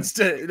 he needs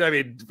to. I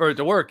mean, for it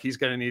to work, he's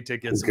going to need to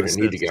get. He's going to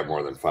need to get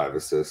more than 5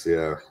 assists.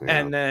 Yeah.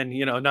 And then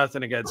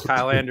nothing against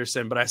Kyle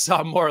Anderson, but I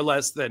saw more or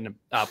less than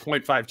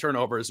 0.5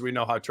 turnovers. We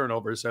know how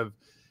turnovers have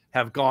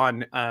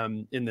gone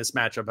in this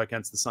matchup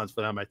against the Suns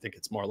for them. I think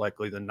it's more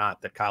likely than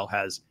not that Kyle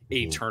has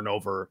a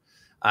turnover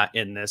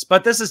in this.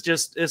 But this is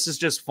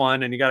just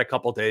fun, and you got a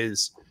couple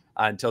days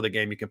until the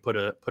game. You can put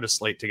a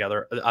slate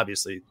together.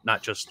 Obviously,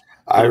 not just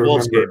the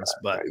Wolves games,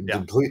 but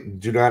yeah.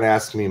 Do not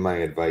ask me my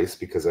advice,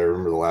 because I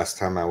remember one of the last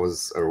times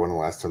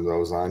I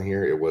was on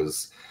here, it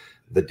was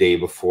the day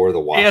before the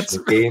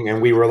Washington game,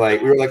 and we were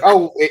like,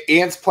 oh,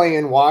 Ant's playing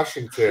in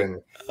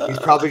Washington. He's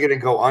probably going to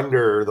go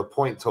under the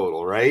point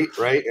total, right?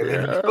 And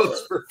then he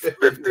goes for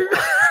 50.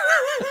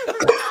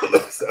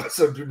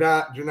 So do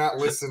not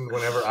listen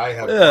whenever I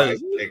have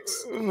Prize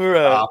Picks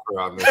offer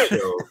on this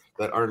show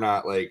that are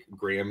not like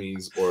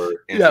Grammys or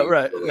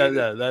right.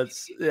 related.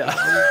 That's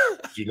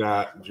Do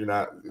not.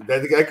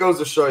 That goes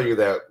to show you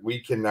that we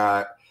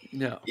cannot.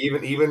 No.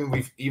 Even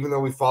though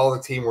we follow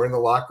the team, we're in the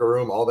locker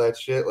room, all that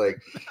shit.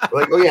 Like,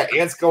 oh yeah,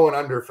 Ant's going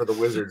under for the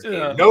Wizards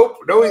game. Nope,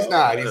 no, he's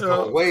not. He's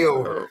going way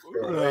over.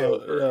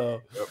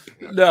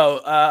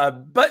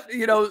 No. But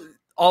you know,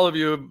 all of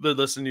you have been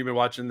listening, you've been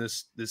watching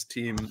this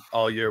team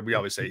all year. We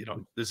always say, you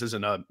know, this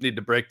isn't a need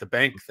to break the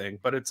bank thing,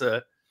 but it's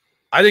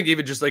I think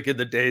even just like in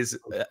the days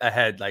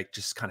ahead, like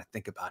just kind of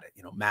think about it,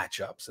 you know,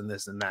 matchups and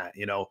this and that,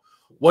 you know,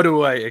 what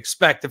do I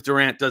expect if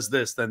Durant does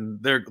this, then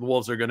the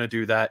Wolves are going to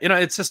do that. You know,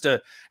 it's just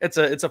it's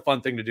a fun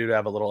thing to do, to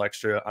have a little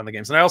extra on the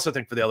games. And I also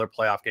think for the other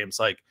playoff games,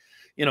 like,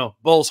 you know,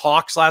 Bulls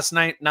Hawks last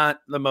night, not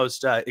the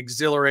most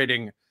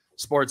exhilarating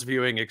sports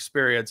viewing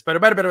experience, but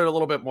it might have been a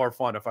little bit more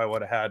fun if I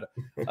would have had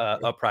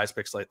a Prize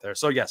Picks slate there.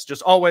 So yes,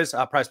 just always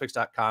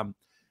prizepicks.com,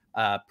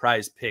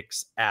 Prize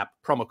Picks app,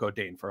 promo code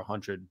Dane for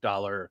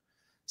 $100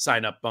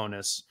 sign up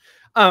bonus.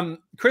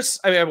 Chris,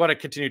 I want to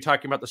continue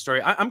talking about the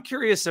story. I'm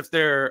curious if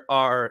there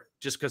are,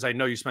 just because I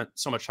know you spent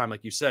so much time,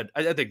 like you said,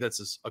 I think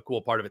that's a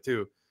cool part of it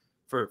too,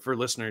 for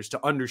listeners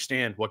to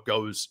understand what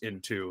goes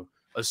into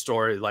a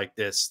story like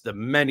this, the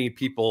many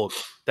people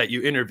that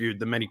you interviewed,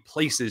 the many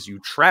places you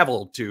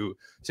traveled to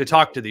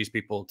talk to these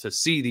people, to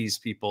see these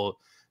people,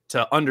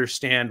 to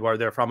understand where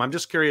they're from. I'm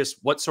just curious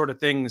what sort of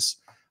things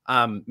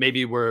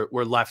maybe were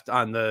left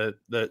on the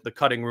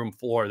cutting room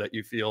floor that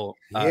you feel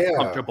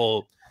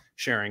comfortable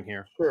sharing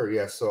here. Sure.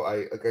 Yeah. So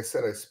like I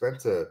said, I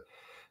spent a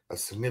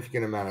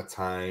significant amount of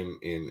time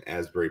in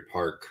Asbury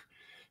Park,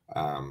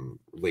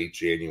 late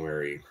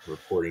January,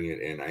 reporting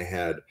it. And I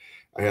had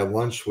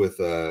lunch with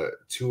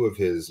two of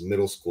his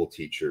middle school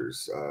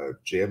teachers,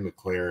 Jan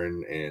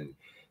McLaren and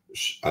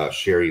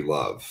Sherry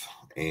Love.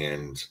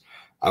 And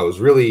I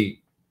was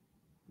really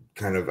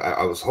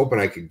I was hoping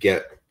I could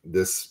get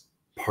this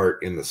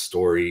part in the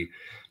story,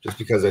 just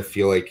because I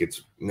feel like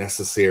it's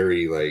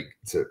necessary, like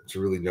to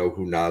really know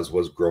who Naz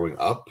was growing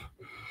up,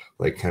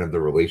 like kind of the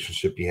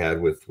relationship he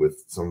had with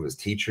some of his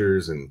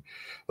teachers. And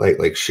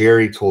like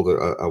Sherry told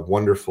a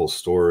wonderful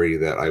story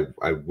that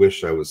I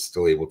wish I was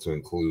still able to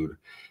include.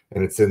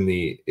 And it's in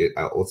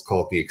let's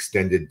call it the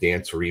extended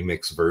dance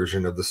remix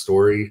version of the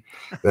story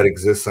that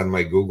exists on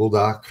my Google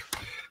Doc.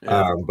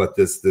 Yeah. But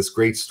this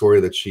great story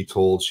that she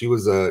told, she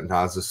was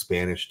Naz's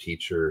Spanish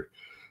teacher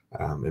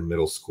in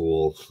middle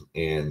school,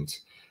 and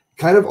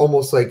kind of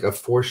almost like a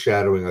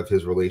foreshadowing of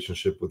his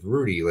relationship with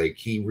Rudy. Like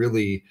he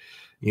really,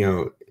 you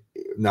know,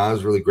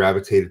 Naz really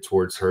gravitated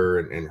towards her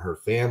and her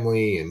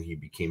family, and he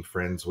became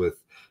friends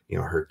with, you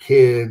know, her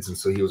kids. And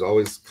so he was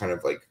always kind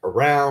of like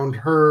around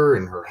her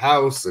and her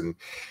house and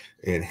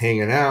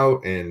hanging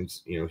out. And,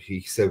 you know,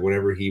 he said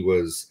whenever he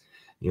was,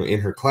 you know, in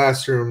her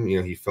classroom, you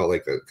know, he felt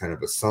like a kind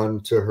of a son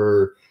to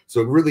her.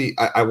 So really,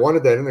 I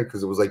wanted that in there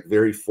because it was like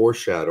very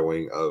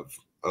foreshadowing of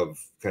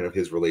kind of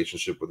his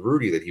relationship with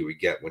Rudy that he would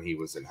get when he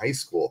was in high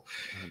school.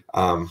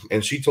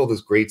 And she told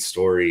this great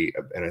story,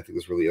 and I think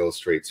this really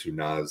illustrates who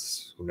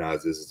Naz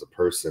is as a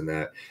person,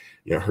 that,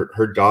 you know,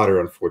 her daughter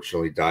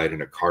unfortunately died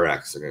in a car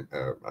accident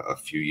a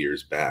few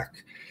years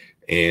back.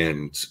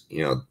 And,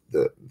 you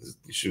know,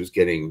 she was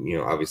getting, you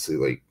know, obviously,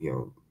 like, you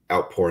know,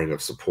 outpouring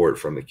of support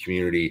from the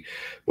community.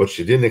 What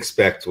she didn't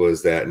expect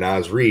was that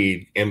Naz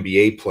Reid,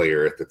 NBA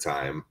player at the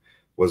time,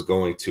 was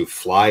going to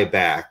fly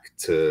back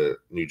to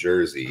New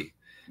Jersey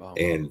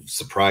and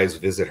surprise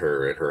visit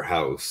her at her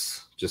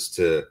house just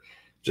to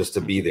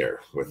be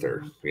there with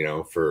her, you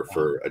know,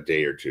 for a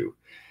day or two.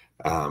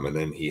 And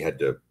then he had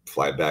to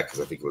fly back because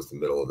I think it was the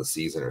middle of the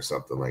season or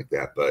something like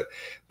that.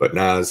 But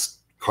Naz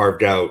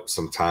carved out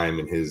some time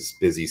in his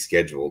busy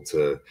schedule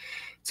to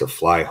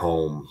fly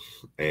home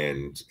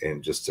and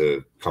just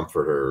to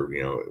comfort her,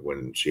 you know,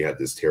 when she had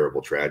this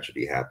terrible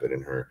tragedy happen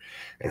in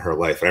her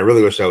life. And I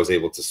really wish I was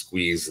able to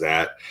squeeze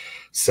that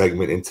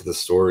segment into the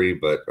story,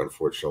 but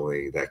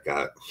unfortunately that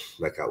got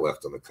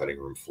left on the cutting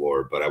room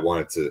floor. But I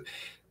wanted to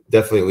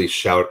definitely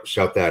shout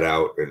that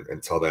out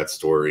and tell that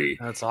story.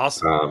 That's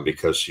awesome.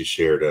 Because she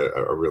shared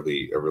a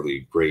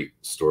really great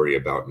story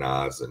about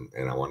Naz, and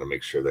I want to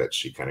make sure that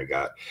she kind of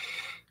got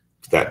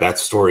that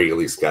story at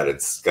least got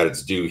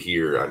its due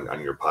here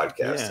on your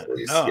podcast. Yeah. At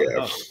least.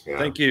 Yeah.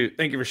 Thank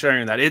you for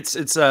sharing that. It's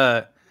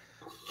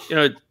you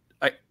know,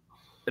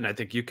 I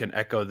think you can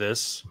echo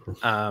this.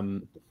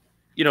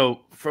 You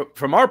know,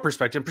 from our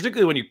perspective,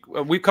 particularly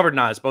when we've covered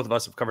Naz, both of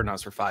us have covered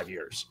Naz for 5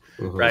 years,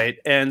 right?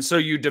 And so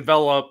you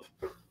develop,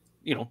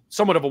 you know,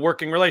 somewhat of a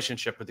working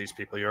relationship with these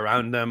people. You're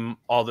around them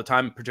all the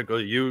time,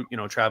 particularly you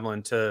know,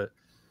 traveling to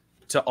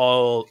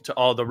all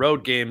the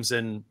road games,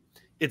 and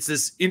it's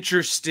this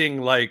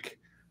interesting like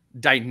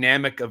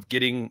dynamic of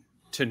getting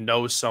to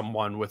know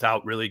someone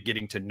without really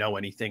getting to know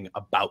anything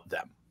about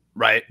them,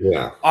 right?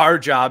 Yeah. Our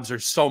jobs are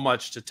so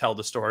much to tell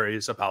the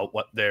stories about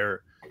what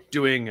they're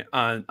doing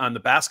on the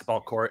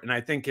basketball court, and I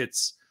think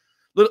it's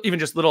even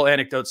just little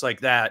anecdotes like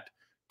that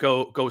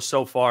go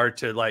so far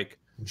to like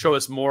show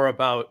us more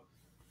about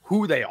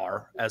who they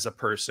are as a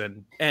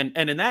person, and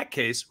in that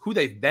case, who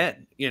they've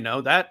been. You know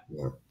that.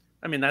 Yeah.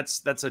 I mean,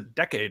 that's a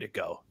decade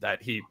ago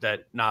that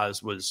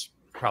Naz was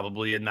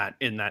probably in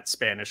that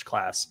Spanish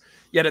class.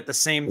 Yet at the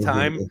same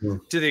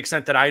time, to the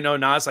extent that I know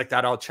Naz, like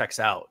that all checks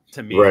out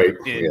to me, right?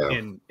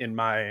 In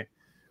my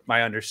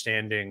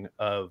understanding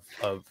of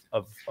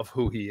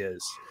who he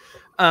is.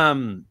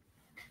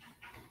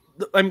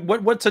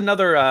 What's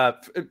another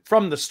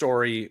from the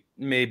story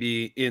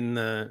maybe in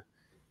the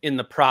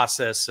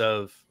process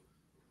of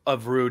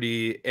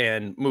Rudy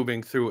and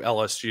moving through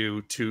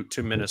LSU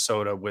to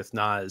Minnesota with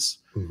Naz?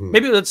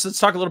 Maybe let's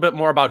talk a little bit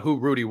more about who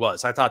Rudy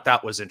was. I thought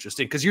that was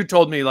interesting because you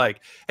told me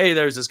like, hey,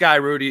 there's this guy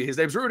Rudy, his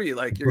name's Rudy,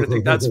 like you're gonna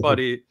think that's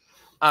funny.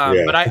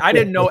 But I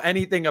didn't know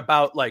anything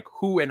about like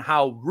who and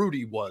how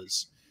Rudy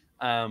was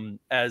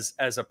as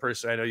a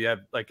person. I know you have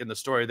like in the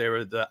story they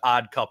were the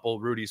odd couple.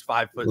 Rudy's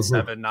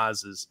 5'7",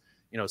 Naz is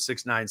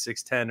 6'9",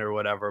 6'10" or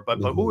whatever. But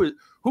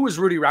who is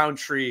Rudy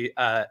Roundtree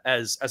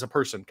as a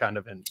person, kind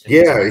of in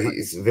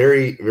he's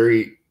very,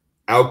 very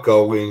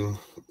outgoing,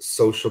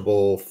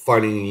 sociable,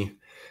 funny.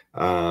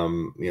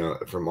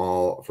 From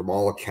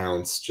all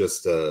accounts,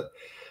 just a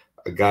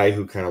guy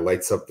who kind of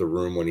lights up the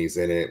room when he's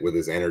in it with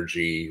his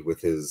energy,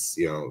 with his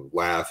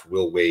laugh.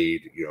 Will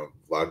Wade,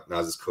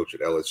 Naz's coach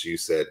at LSU,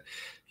 said,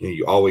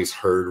 you always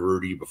heard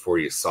Rudy before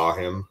you saw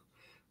him,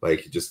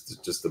 like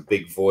just a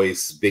big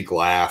voice, big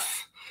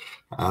laugh.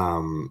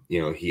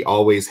 He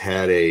always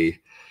had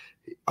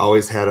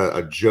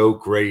a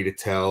joke ready to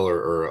tell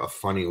or a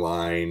funny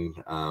line.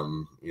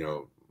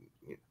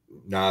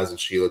 Naz and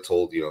Sheila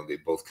told, they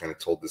both kind of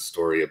told this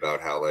story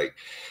about how like,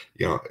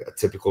 a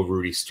typical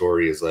Rudy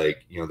story is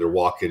like, they're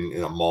walking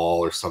in a mall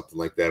or something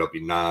like that. It'll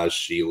be Naz,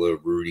 Sheila,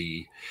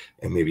 Rudy,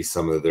 and maybe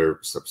some of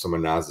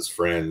Naz's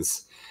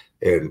friends.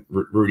 And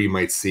Rudy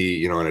might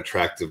see, an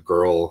attractive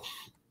girl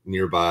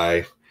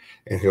nearby,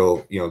 and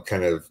he'll,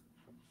 kind of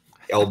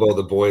elbow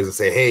the boys and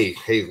say, hey,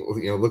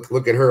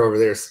 look at her over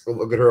there.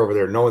 Look at her over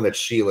there, knowing that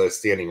Sheila is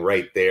standing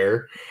right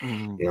there,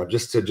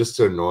 just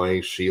to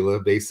annoy Sheila,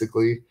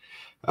 basically.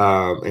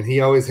 And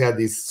he always had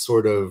these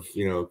sort of,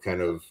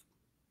 kind of,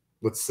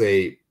 let's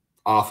say,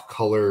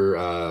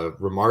 off-color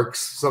remarks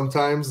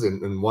sometimes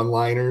and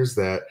one-liners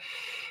that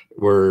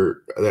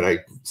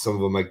some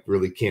of them I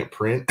really can't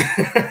print.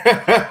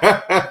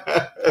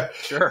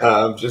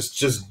 Sure.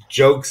 Just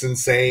jokes and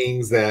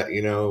sayings that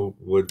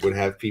would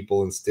have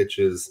people in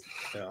stitches.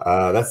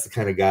 Yeah. That's the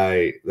kind of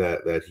guy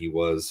that he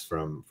was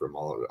from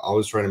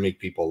always trying to make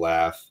people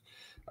laugh.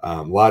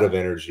 A lot of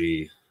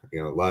energy,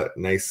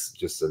 nice,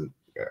 just a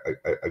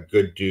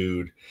good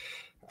dude,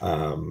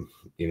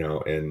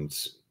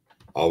 and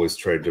always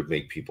tried to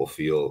make people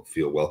feel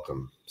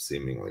welcome,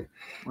 seemingly.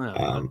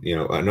 Wow.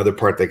 Another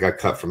part that got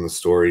cut from the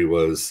story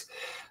was,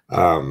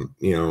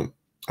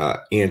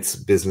 Ant's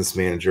business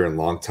manager and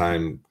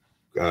longtime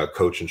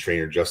coach and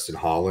trainer Justin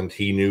Holland.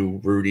 He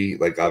knew Rudy,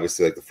 like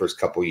obviously, like the first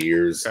couple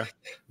years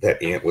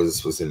that Ant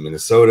was in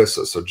Minnesota.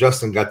 So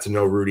Justin got to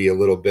know Rudy a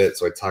little bit.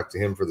 So I talked to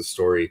him for the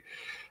story,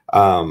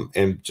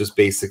 and just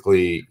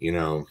basically,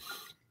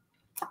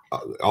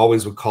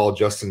 always would call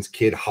Justin's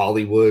kid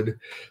Hollywood,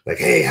 like,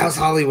 hey, how's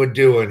Hollywood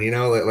doing?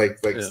 Like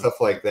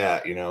stuff like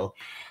that,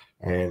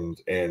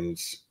 and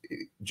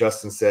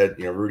Justin said,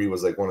 Rudy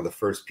was like one of the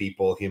first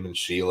people, him and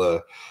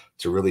Sheila,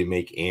 to really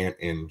make Ant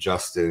and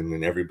Justin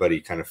and everybody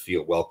kind of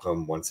feel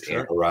welcome once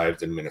Ant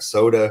arrived in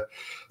Minnesota.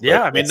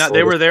 Yeah. I mean,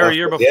 they were there a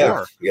year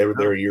before. Yeah, they were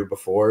there a year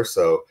before.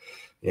 So,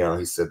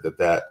 he said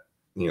that,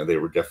 they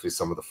were definitely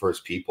some of the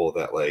first people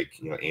that like,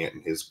 Ant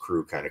and his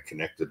crew kind of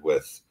connected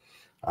with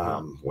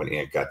when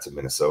Ant got to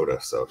Minnesota.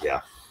 So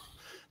yeah,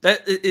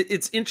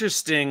 it's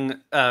interesting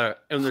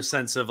in the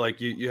sense of like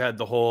you had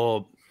the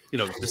whole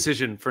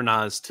decision for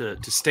Naz to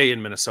stay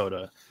in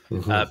Minnesota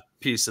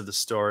piece of the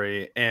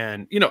story,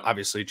 and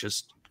obviously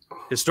just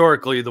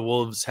historically the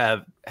Wolves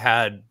have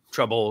had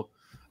trouble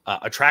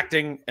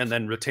attracting and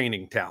then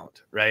retaining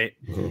talent, right?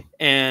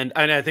 And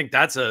I think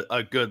that's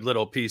a good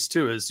little piece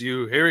too. Is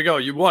here we go,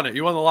 you won it,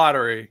 you won the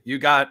lottery, you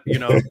got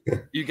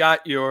you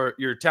got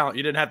your talent,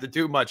 you didn't have to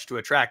do much to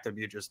attract them,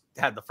 you just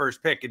had the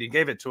first pick and you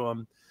gave it to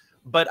him.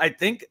 But I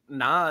think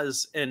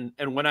Naz and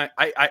when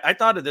I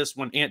thought of this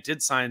when Ant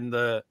did sign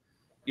the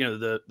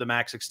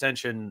max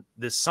extension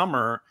this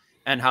summer,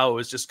 and how it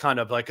was just kind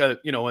of like a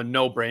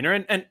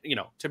no-brainer, and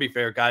to be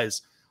fair,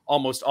 guys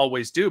almost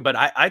always do, but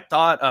I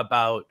thought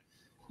about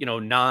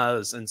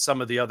Naz and some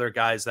of the other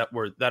guys that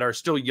are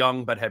still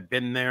young but have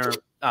been there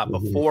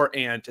before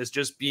Ant, as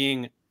just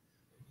being,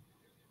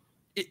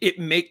 it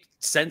makes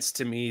sense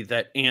to me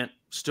that Ant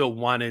still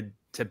wanted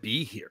to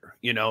be here,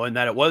 and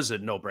that it was a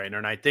no-brainer.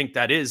 And I think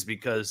that is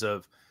because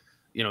of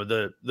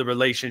the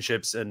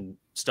relationships and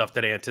stuff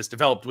that Ant has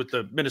developed with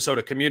the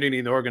Minnesota community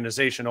and the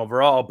organization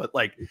overall. But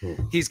like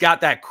he's got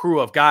that crew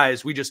of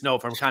guys, we just know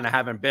from kind of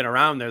having been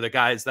around there, the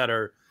guys that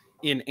are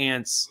in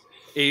Ant's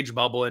age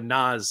bubble, and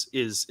Naz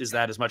is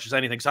that as much as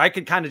anything. So I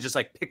could kind of just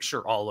like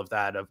picture all of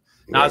that of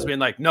Naz being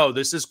like, no,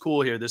 this is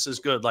cool here, this is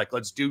good, like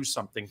let's do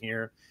something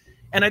here.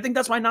 And I think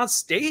that's why Naz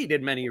stayed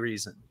in many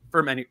ways,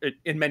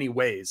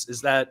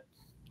 is that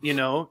you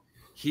know,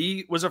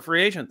 he was a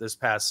free agent this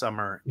past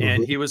summer,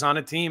 and he was on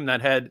a team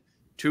that had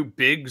two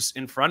bigs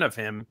in front of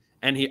him,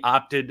 and he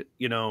opted,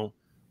 you know,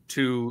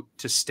 to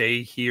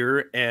stay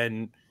here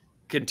and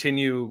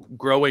continue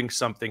growing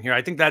something here.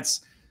 I think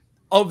that's,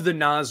 of the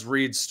Naz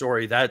Reid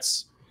story,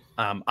 that's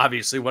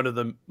obviously one of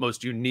the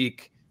most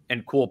unique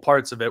and cool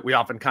parts of it. We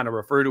often kind of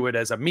refer to it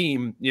as a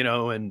meme, you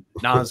know, and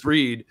Naz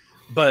Reid,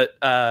 but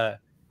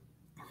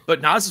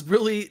Naz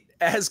really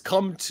has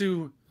come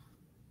to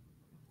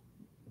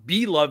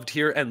be loved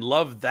here and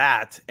love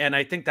that. And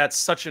I think that's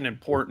such an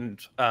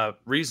important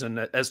reason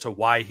as to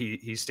why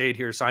he stayed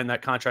here, signed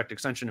that contract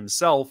extension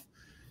himself,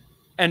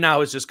 and now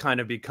has just kind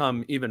of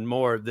become even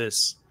more of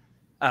this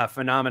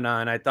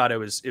phenomenon. I thought it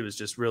was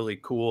just really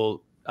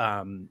cool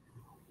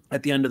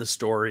at the end of the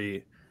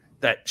story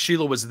that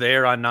Sheila was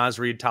there on Naz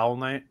Reid towel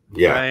night.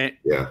 Yeah. Right?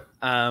 Yeah.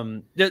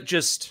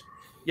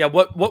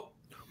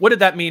 What did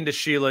that mean to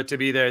Sheila to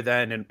be there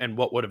then, and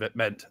what would have it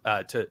meant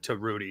to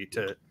Rudy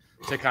to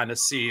kind of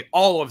see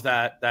all of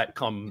that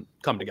come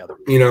together?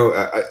 You know,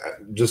 I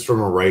just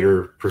from a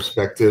writer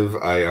perspective,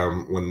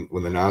 when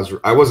the Naz,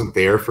 I wasn't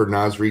there for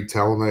Naz Reid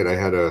towel night. I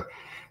had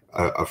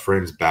a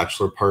friend's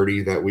bachelor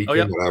party that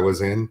weekend that I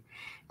was in,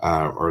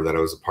 or that I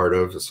was a part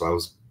of. So I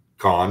was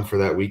gone for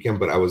that weekend,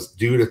 but I was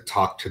due to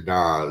talk to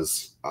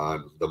Naz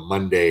on the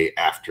Monday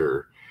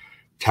after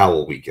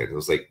towel weekend. It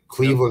was like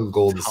Cleveland,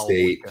 Golden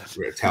State,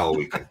 towel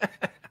weekend.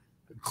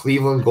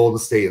 Cleveland, Golden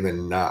State, and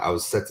then I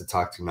was set to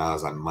talk to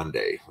Naz on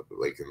Monday,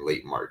 like in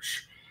late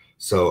March.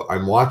 So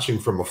I'm watching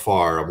from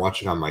afar. I'm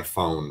watching on my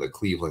phone the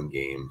Cleveland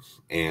game,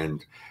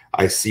 and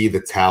I see the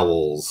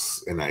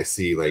towels, and I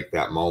see like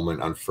that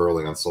moment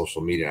unfurling on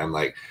social media. I'm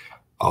like,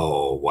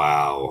 oh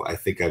wow, I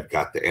think I've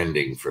got the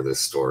ending for this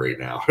story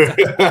now.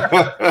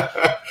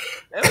 That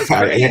was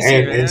crazy,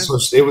 and so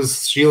it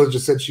was. Sheila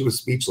just said she was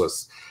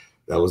speechless.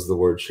 That was the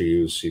word she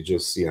used. She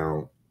just, you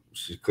know,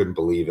 she couldn't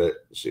believe it.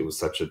 It was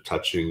such a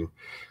touching,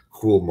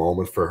 cool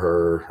moment for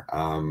her.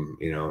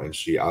 You know, and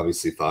she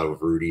obviously thought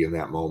of Rudy in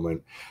that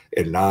moment.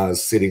 And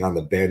Naz, sitting on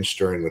the bench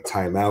during the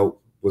timeout,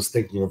 was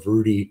thinking of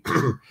Rudy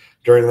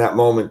during that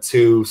moment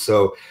too.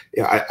 So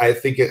yeah, I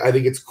think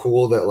it's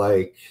cool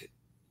that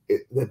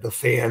that the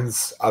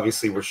fans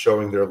obviously were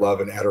showing their love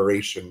and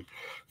adoration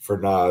for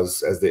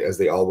Naz as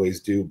they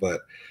always do.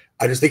 But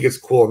I just think it's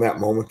cool in that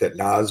moment that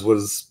Naz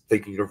was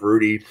thinking of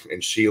Rudy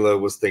and Sheila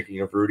was thinking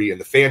of Rudy, and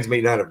the fans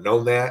may not have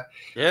known that,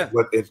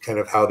 and kind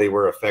of how they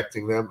were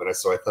affecting them. And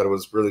so I thought it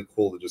was really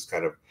cool to just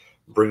kind of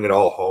bring it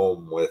all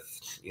home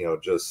with, you know,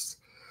 just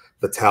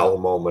the towel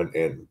moment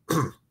and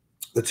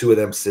the two of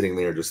them sitting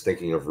there just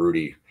thinking of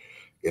Rudy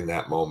in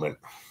that moment,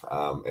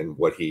 and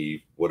what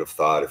he would have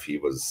thought if he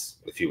was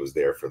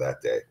there for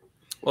that day.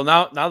 Well,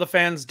 now the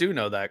fans do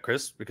know that,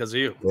 Chris, because of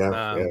you.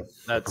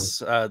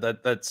 That's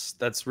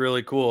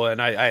really cool,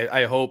 and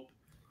I hope,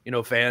 you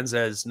know, fans,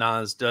 as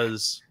Naz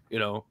does, you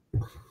know,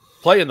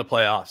 play in the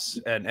playoffs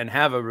and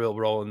have a real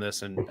role in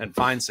this and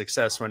find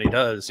success when he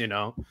does. You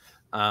know,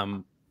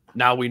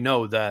 now we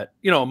know that,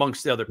 you know,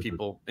 amongst the other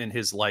people in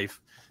his life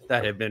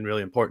that have been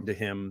really important to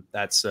him,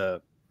 that's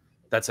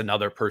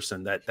another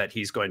person that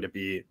he's going to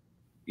be,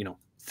 you know,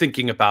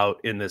 thinking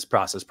about in this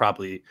process,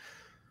 probably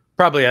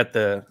at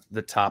the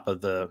top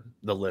of the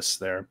list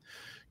there.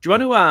 Do you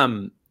want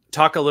to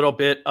talk a little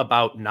bit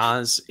about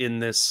Naz in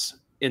this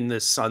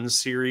Suns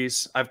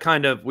series?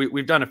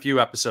 We've done a few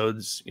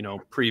episodes, you know,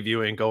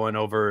 previewing, going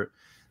over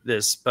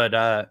this,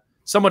 but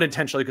somewhat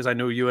intentionally, because I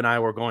knew you and I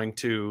were going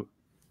to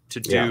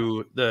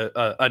do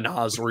a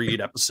Naz Reid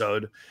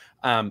episode.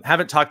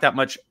 Haven't talked that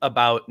much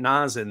about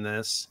Naz in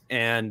this,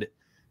 and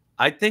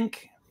I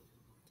think,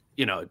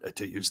 you know,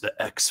 to use the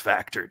X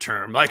Factor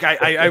term, like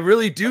I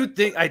really do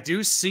think I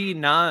do see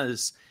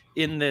Naz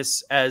in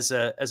this as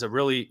a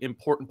really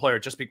important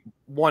player.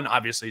 One,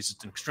 obviously, he's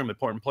an extremely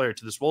important player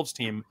to this Wolves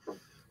team,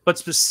 but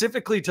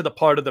specifically to the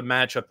part of the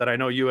matchup that I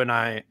know you and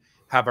I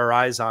have our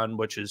eyes on,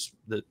 which is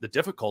the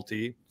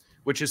difficulty,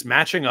 which is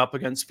matching up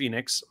against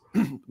Phoenix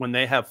when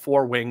they have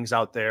four wings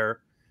out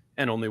there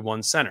and only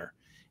one center.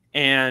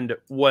 And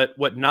what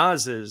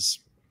Naz is,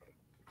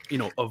 you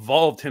know,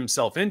 evolved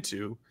himself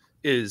into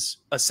is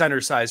a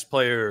center-sized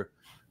player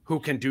who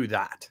can do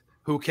that,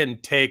 who can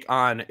take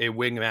on a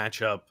wing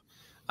matchup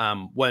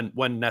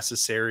when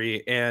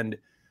necessary. And,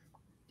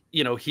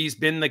 you know, he's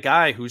been the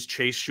guy who's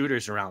chased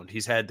shooters around.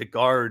 He's had to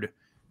guard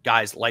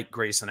guys like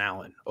Grayson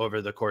Allen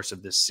over the course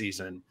of this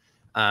season.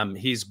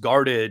 He's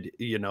guarded,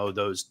 you know,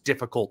 those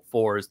difficult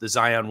fours, the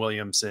Zion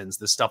Williamsons,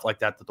 the stuff like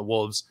that the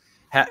Wolves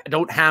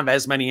don't have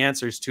as many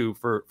answers to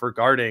for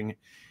guarding.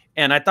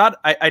 And I thought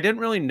I didn't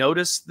really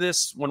notice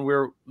this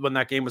when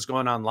that game was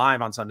going on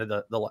live on Sunday,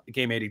 the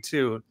game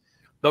 82.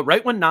 But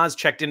right when Naz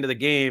checked into the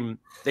game,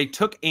 they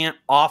took Ant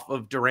off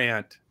of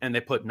Durant and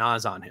they put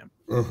Naz on him.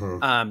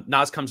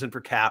 Naz comes in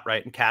for Cat,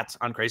 right? And Cat's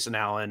on Grayson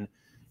Allen.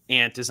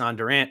 Ant is on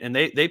Durant, and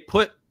they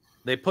put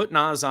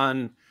Naz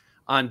on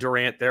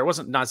Durant there.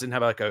 Naz didn't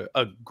have like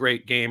a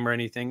great game or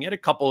anything. He had a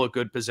couple of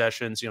good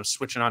possessions, you know,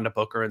 switching on to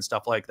Booker and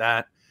stuff like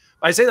that.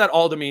 I say that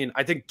all to mean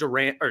I think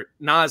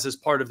Naz is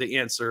part of the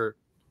answer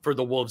for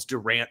the Wolves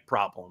Durant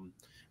problem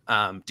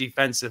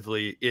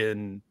defensively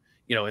in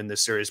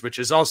this series, which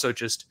is also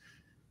just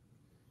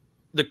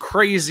the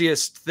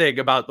craziest thing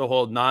about the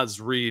whole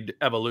Naz Reid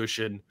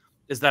evolution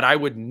is that I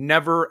would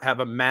never have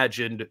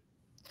imagined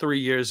 3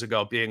 years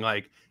ago being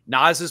like,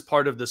 Naz is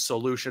part of the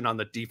solution on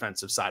the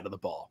defensive side of the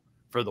ball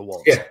for the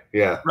Wolves.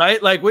 Yeah.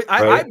 Right? Like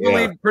I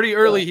believed pretty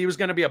early he was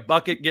going to be a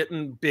bucket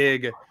getting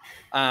big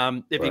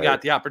if he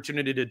got the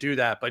opportunity to do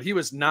that. But he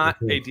was not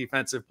a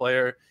defensive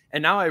player.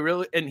 And now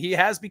and he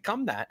has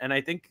become that. And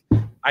I think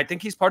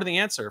he's part of the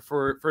answer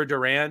for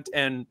Durant,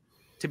 and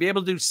to be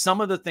able to do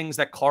some of the things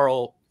that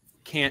Karl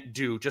can't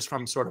do just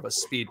from sort of a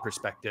speed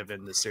perspective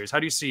in this series. How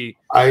do you see?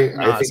 I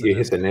think you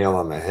hit the nail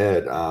on the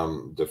head.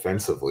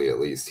 Defensively, at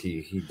least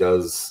he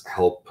does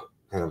help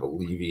kind of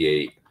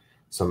alleviate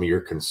some of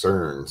your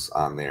concerns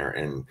on there.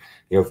 And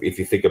if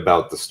you think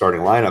about the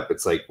starting lineup,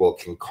 it's like, well,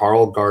 can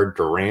Karl guard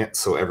Durant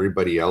so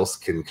everybody else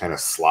can kind of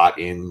slot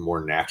in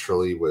more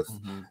naturally with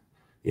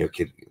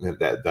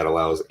that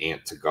allows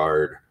Ant to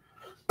guard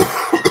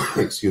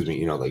excuse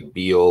me, like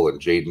Beal and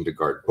Jaden to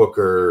guard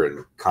Booker,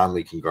 and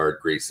Conley can guard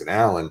Grayson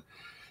Allen.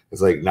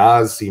 It's like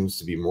Naz seems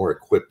to be more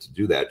equipped to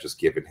do that, just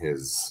given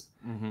his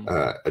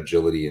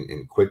agility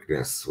and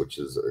quickness, which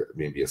is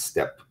maybe a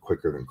step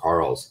quicker than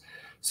Karl's.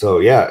 So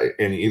yeah,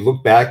 and you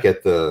look back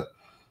at the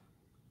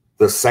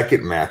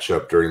second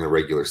matchup during the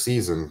regular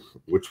season,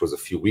 which was a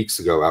few weeks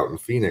ago out in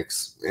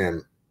Phoenix,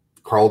 and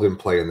Karl didn't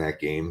play in that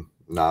game.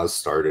 Naz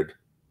started.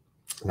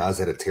 Naz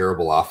had a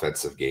terrible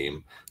offensive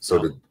game. So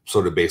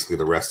did basically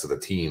the rest of the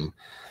team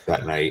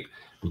that night.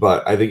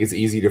 But I think it's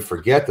easy to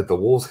forget that the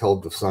Wolves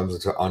held the Suns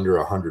to under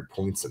 100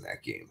 points in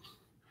that game.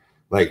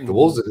 Like, the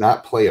Wolves did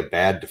not play a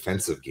bad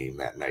defensive game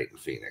that night in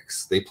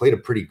Phoenix. They played a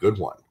pretty good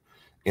one.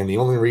 And the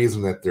only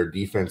reason that their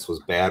defense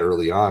was bad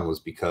early on was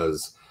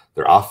because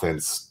their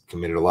offense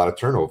committed a lot of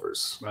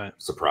turnovers. Right.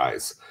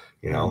 Surprise.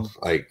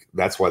 Like,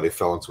 that's why they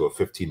fell into a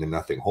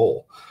 15-0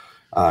 hole.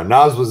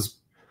 Naz was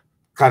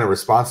kind of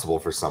responsible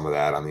for some of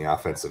that on the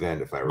offensive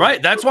end, if I remember.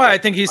 Right. That's why I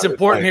think he's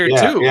important here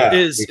too.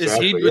 Is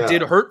he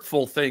did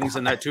hurtful things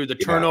in that too. The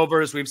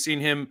turnovers, we've seen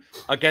him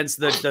against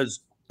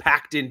those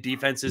packed in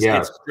defenses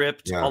get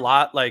stripped a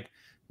lot. Like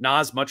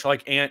Naz, much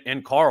like Ant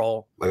and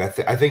Karl. Like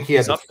I think he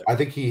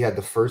had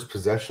the first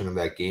possession of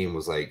that game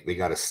was like they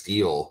got a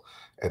steal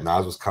and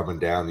Naz was coming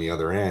down the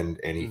other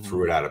end and he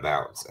threw it out of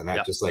bounds, and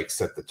that just like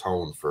set the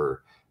tone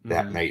for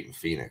that night in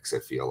Phoenix, I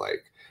feel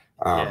like.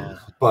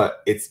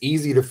 But it's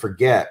easy to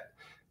forget,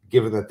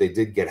 given that they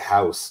did get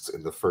housed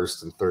in the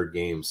first and third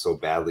games so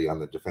badly on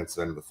the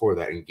defensive end before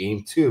that. In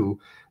game 2,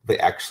 they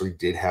actually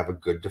did have a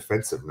good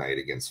defensive night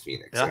against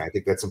Phoenix. And I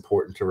think that's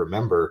important to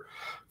remember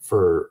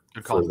for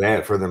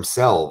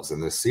themselves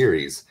in this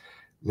series.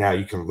 Now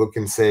you can look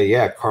and say,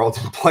 yeah, Karl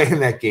didn't play in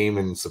that game,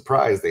 and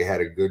surprise, they had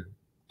a good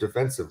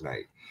defensive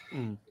night.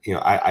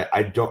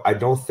 I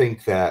don't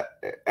think that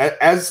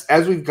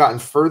as we've gotten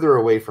further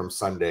away from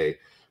Sunday,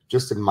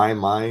 just in my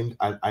mind,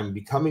 I'm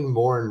becoming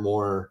more and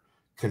more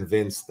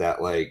convinced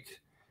that like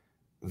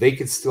they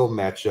could still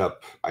match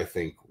up, I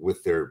think,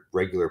 with their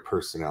regular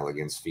personnel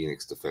against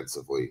Phoenix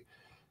defensively,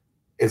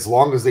 as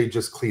long as they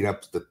just clean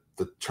up the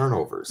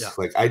turnovers.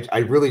 Like I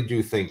really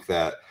do think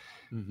that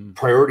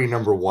priority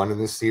number one in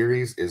this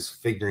series is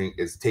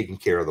taking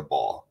care of the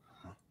ball,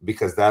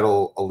 because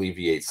that'll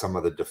alleviate some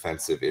of the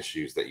defensive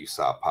issues that you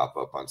saw pop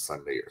up on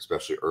Sunday,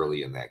 especially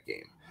early in that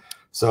game.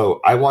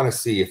 So I want to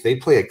see if they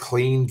play a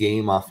clean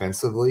game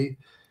offensively,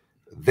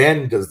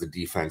 then does the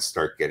defense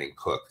start getting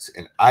cooked?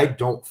 And I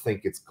don't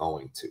think it's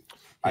going to.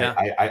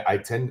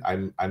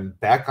 I'm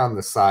back on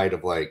the side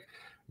of like,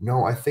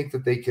 no, I think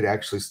that they could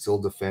actually still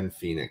defend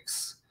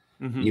Phoenix,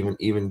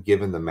 even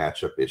given the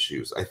matchup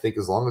issues. I think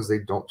as long as they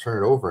don't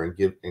turn it over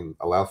and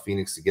allow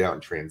Phoenix to get out in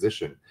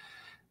transition,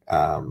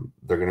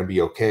 they're going to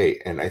be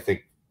okay. And I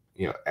think,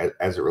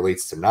 as it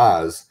relates to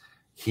Naz,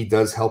 he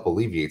does help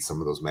alleviate some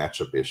of those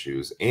matchup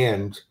issues,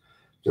 and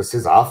just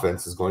his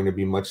offense is going to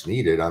be much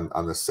needed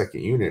on the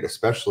second unit,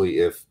 especially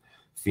if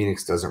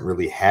Phoenix doesn't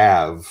really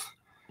have,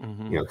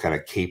 kind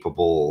of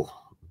capable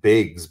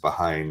bigs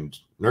behind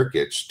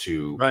Nurkic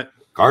to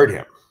guard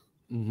him.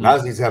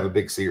 Naz needs to have a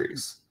big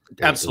series.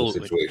 Absolutely.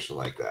 In a situation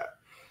like that.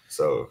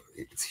 So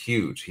it's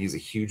huge. He's a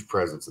huge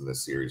presence in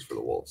this series for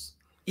the Wolves.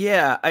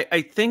 Yeah,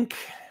 I think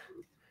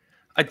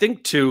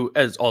too,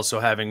 as also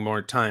having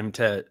more time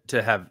to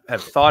have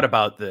thought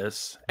about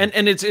this, and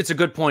it's a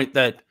good point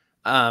that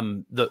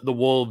the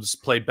Wolves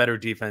played better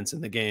defense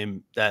in the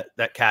game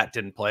that Cat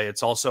didn't play.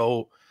 It's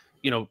also,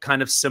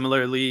 kind of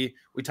similarly,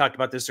 we talked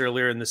about this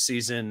earlier in the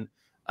season,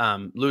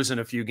 losing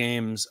a few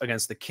games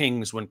against the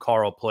Kings when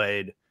Karl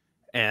played,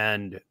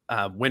 and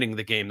winning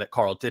the game that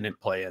Karl didn't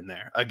play in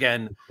there.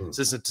 Again, this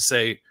isn't to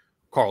say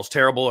Karl's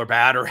terrible or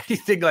bad or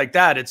anything like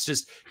that. It's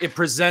just, it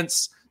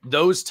presents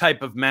those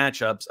type of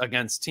matchups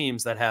against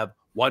teams that have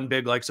one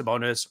big like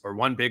Sabonis or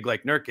one big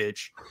like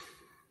Nurkic,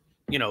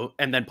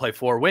 and then play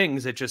four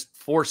wings. It just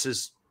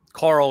forces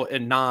Karl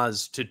and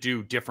Naz to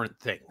do different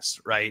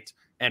things, right?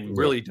 And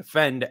really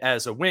defend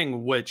as a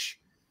wing, which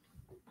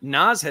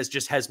Naz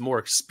has more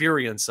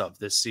experience of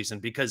this season,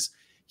 because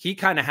he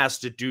kind of has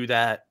to do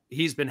that.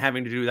 He's been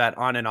having to do that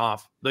on and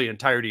off the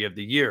entirety of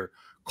the year.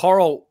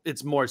 Karl,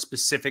 it's more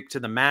specific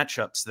to the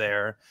matchups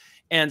there.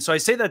 And so I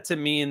say that to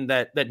mean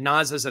that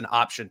Naz is an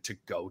option to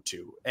go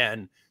to,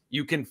 and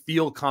you can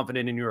feel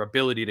confident in your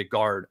ability to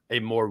guard a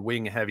more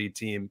wing heavy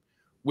team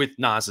with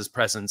Naz's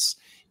presence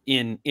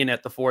in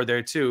at the 4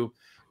 there too.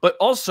 But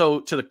also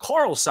to the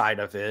Karl side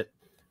of it,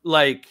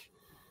 like,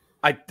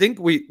 I think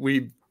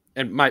we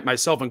and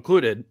myself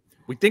included,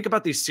 we think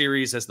about these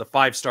series as the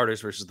 5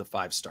 starters versus the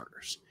 5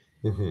 starters.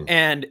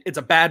 And it's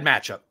a bad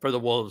matchup for the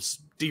Wolves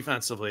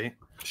defensively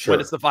when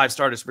it's the 5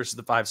 starters versus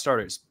the 5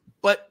 starters.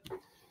 But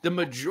the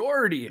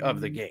majority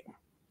of the game,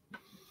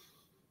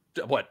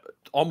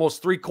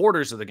 almost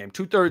 3/4 of the game,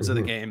 2/3 of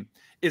the game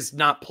is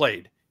not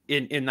played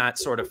in that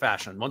sort of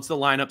fashion. Once the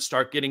lineups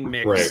start getting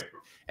mixed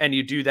and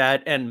you do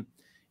that, and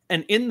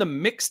in the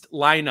mixed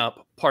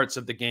lineup parts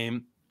of the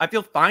game, I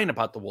feel fine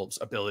about the Wolves'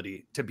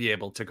 ability to be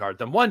able to guard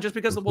them. One, just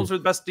because the Wolves are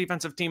the best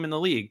defensive team in the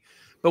league.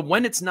 But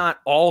when it's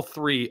not all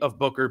 3 of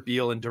Booker,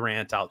 Beal, and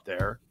Durant out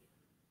there,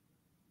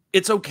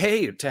 it's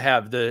okay to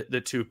have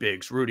the 2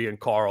 bigs, Rudy and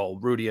Karl,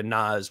 Rudy and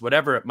Naz,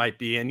 whatever it might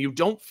be, and you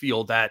don't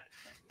feel that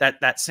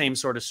same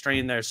sort of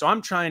strain there. So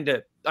I'm trying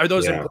to, are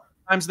those important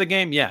times of the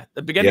game? Yeah.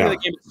 The beginning of the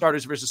game, it's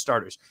starters versus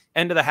starters.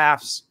 End of the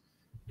halves,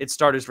 it's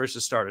starters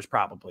versus starters,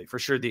 probably, for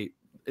sure,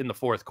 in the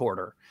 4th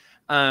quarter.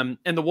 And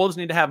the Wolves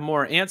need to have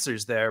more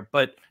answers there,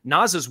 but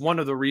Naz is one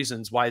of the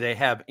reasons why they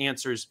have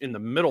answers in the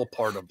middle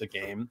part of the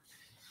game.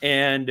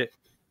 And,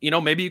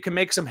 maybe you can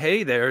make some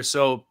hay there.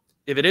 So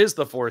if it is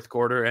the 4th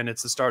quarter and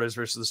it's the starters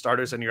versus the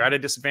starters and you're at a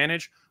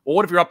disadvantage, well,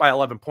 what if you're up by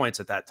 11 points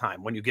at that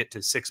time when you get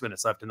to 6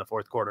 minutes left in the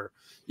 4th quarter?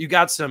 You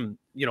got some,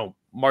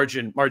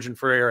 margin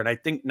for error. And I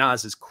think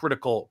Naz is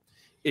critical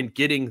in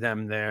getting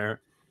them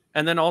there.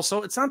 And then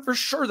also, it's not for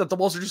sure that the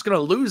Wolves are just going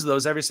to lose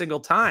those every single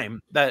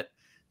time that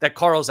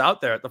Karl's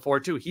out there at the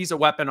 4-2. He's a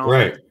weapon on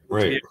right.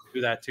 to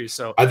do that too.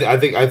 So I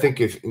think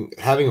if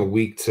having a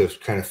week to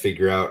kind of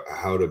figure out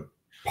how to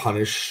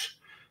punish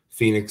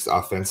Phoenix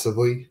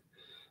offensively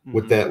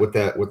with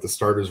the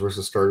starters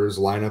versus starters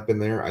lineup in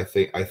there, I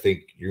think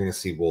you're going to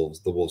see the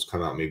Wolves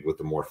come out maybe with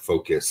a more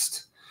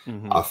focused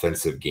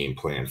offensive game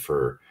plan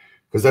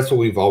because that's what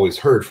we've always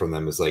heard from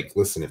them is like,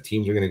 listen, if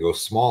teams are going to go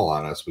small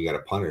on us, we got to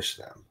punish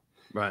them.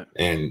 Right.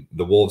 And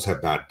the Wolves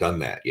have not done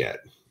that yet.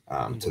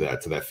 To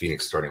that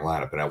Phoenix starting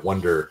lineup. And I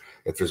wonder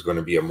if there's going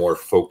to be a more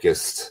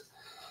focused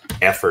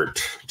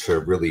effort to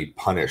really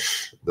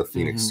punish the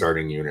Phoenix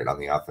starting unit on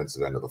the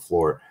offensive end of the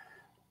floor.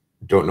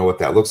 Don't know what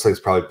that looks like. It's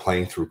probably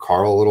playing through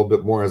Karl a little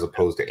bit more as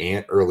opposed to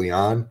Ant early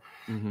on.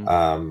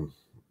 But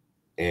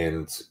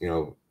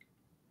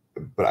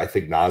I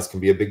think Naz can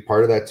be a big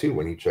part of that too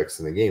when he checks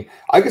in the game.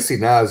 I could see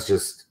Naz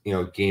just,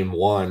 game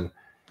 1.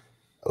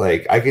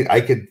 Like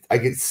I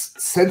could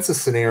sense a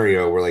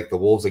scenario where like the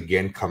Wolves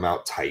again come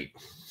out tight.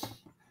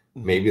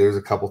 Maybe there's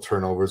a couple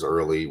turnovers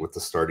early with the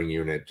starting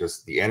unit,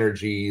 just the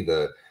energy,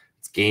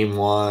 it's game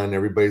 1,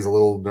 everybody's a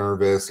little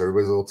nervous,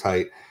 everybody's a little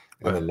tight.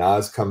 And then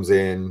Naz comes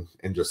in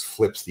and just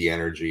flips the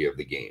energy of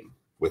the game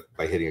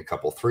by hitting a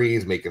couple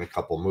threes, making a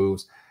couple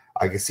moves.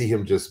 I can see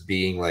him just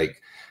being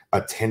like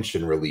a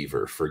tension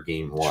reliever for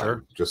game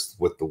 1, just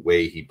with the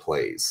way he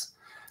plays.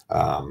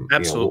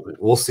 Absolutely.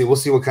 We'll see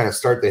what kind of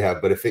start they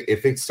have. But if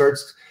it's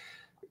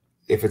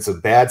a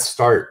bad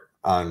start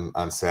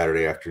on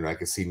Saturday afternoon, I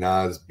could see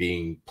Naz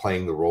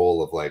playing the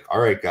role of like,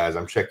 all right, guys,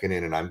 I'm checking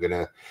in and I'm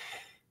gonna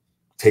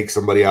take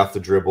somebody off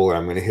the dribble and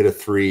I'm gonna hit a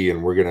 3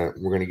 and we're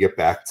gonna get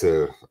back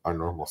to our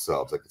normal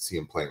selves. I could see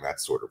him playing that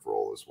sort of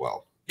role as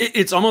well.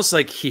 It's almost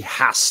like he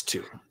has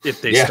to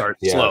if they start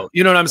slow.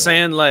 You know what I'm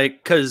saying?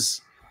 Like, because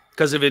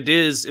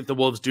if the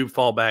Wolves do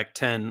fall back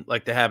 10,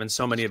 like they have in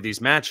so many of these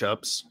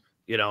matchups,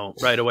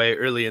 right away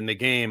early in the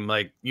game,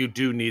 like you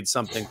do need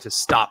something to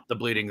stop the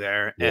bleeding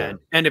there.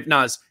 And if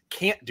Naz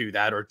can't do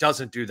that or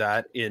doesn't do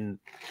that in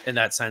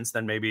that sense,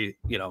 then maybe,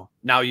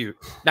 now you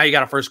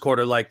got a first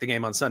quarter like the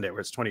game on Sunday where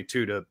it's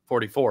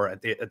 22-44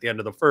 at the end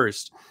of the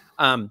first.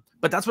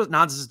 But that's what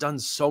Naz has done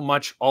so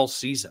much all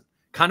season,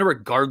 kind of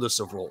regardless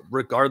of role,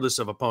 regardless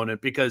of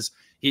opponent, because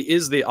he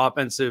is the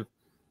offensive,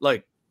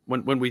 like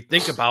when we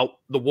think about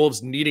the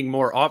Wolves needing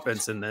more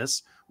offense in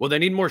this, well, they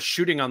need more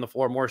shooting on the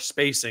floor, more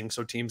spacing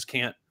so teams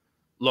can't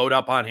load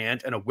up on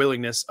hand, and a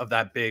willingness of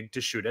that big to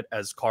shoot it,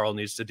 as Karl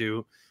needs to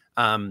do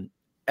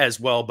as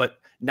well. But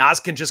Naz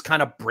can just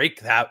kind of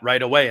break that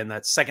right away in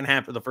that second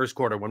half of the first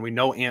quarter when we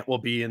know Ant will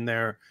be in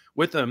there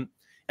with him.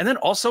 And then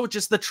also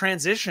just the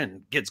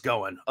transition gets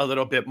going a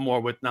little bit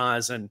more with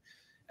Naz. And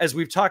as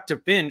we've talked to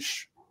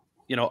Finch,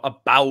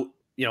 about,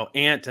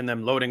 Ant and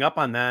them loading up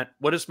on that,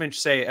 what does Finch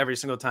say every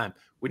single time?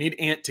 We need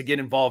Ant to get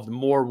involved in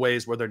more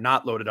ways where they're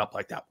not loaded up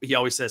like that. He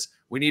always says,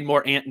 we need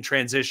more Ant in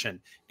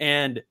transition.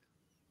 And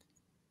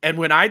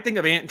when I think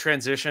of Ant in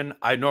transition,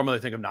 I normally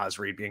think of Naz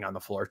Reid being on the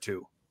floor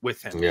too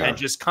with him. And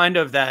just kind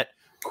of that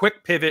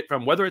quick pivot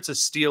from whether it's a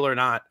steal or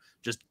not,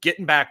 just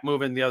getting back,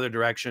 moving the other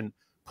direction,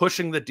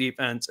 pushing the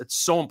defense. It's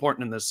so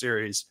important in this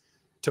series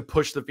to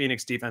push the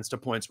Phoenix defense to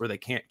points where they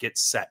can't get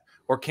set,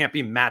 or can't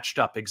be matched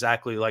up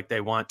exactly like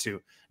they want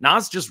to.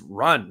 Naz, just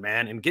run,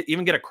 man, and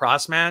get a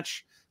cross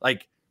match.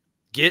 Like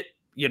get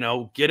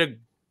a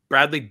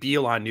Bradley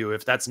Beal on you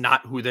if that's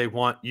not who they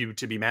want you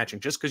to be matching,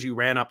 just because you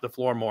ran up the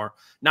floor more.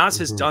 Naz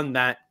has done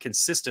that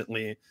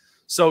consistently.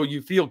 So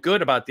you feel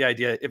good about the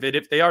idea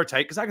if they are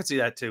tight, because I can see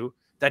that too,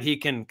 that he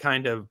can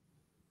kind of,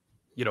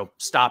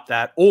 stop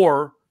that.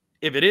 Or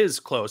if it is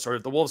close, or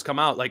if the Wolves come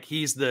out, like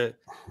he's the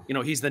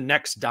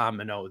next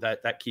domino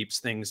that keeps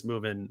things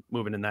moving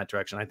in that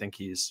direction. I think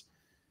he's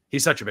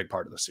such a big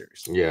part of the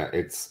series. Yeah,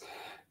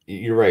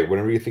 you're right.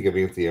 Whenever you think of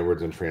Anthony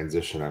Edwards in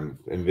transition, I'm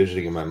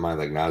envisioning in my mind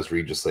like Naz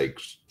Reid just like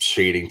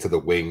shading to the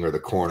wing or the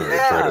corner to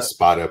try to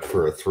spot up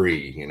for a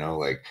three.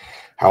 Like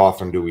how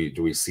often do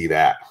we see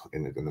that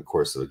in the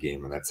course of a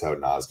game? And that's how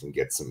Naz can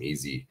get some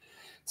easy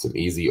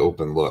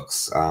open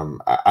looks. I'm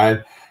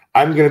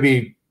going to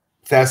be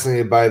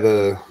fascinated by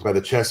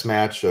the chess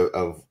match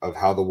of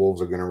how the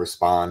Wolves are going to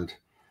respond.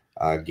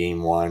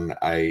 Game one,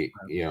 I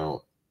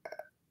think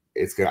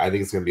it's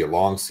going to be a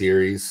long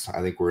series.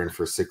 I think we're in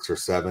for 6 or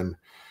 7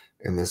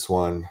 in this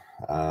one.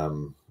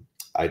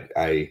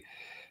 I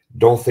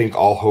don't think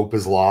all hope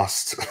is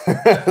lost.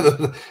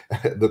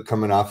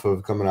 coming off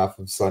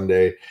of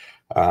Sunday,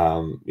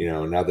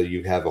 now that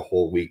you have a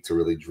whole week to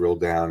really drill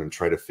down and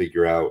try to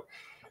figure out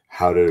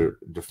how to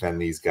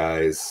defend these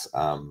guys.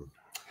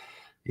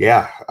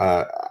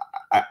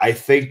 I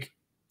think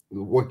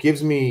what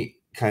gives me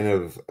kind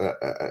of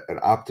an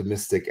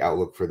optimistic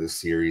outlook for this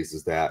series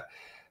is that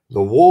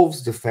the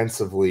Wolves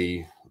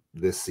defensively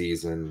this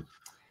season,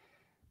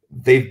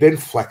 they've been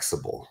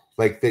flexible.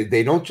 Like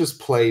they don't just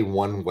play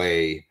one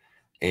way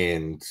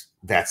and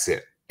that's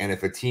it. And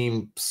if a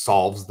team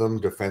solves them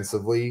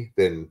defensively,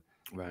 then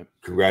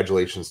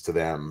congratulations to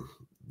them.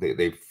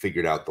 They've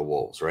figured out the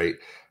Wolves, right?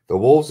 The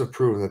Wolves have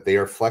proven that they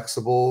are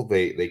flexible.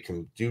 They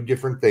can do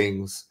different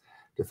things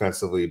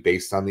defensively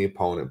based on the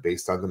opponent,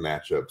 based on the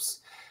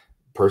matchups.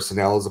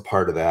 Personnel is a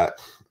part of that.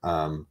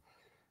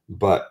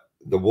 But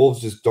the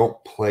Wolves just don't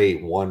play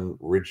one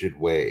rigid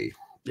way.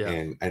 Yeah.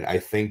 And I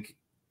think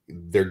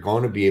they're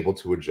going to be able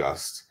to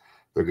adjust.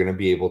 They're going to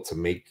be able to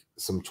make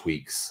some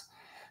tweaks.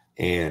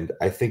 And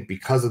I think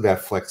because of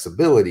that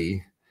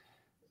flexibility,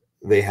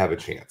 they have a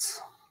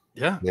chance.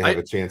 Yeah. They have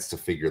a chance to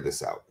figure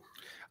this out.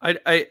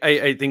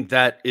 I think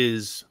that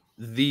is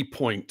the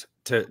point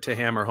to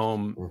hammer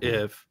home.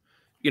 If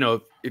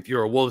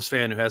you're a Wolves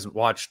fan who hasn't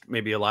watched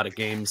maybe a lot of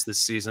games this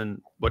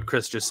season, what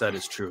Chris just said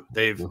is true.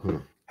 They've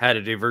had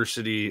a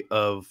diversity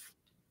of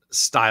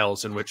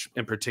styles in which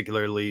in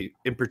particular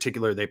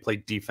they play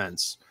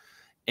defense,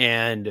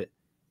 and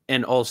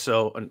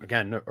also, and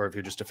again, or if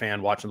you're just a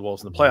fan watching the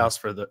Wolves in the playoffs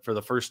for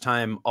the first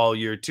time all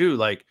year too,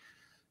 like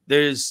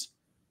there's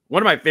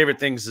one of my favorite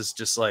things is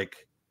just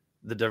like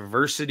the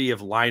diversity of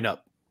lineup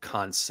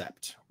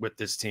concept with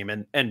this team,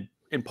 and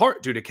in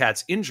part due to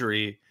Cat's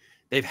injury,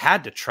 they've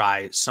had to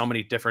try so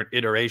many different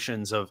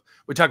iterations of,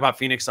 we talk about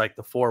Phoenix, like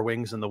the 4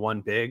 wings and the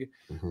 1 big.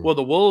 Well,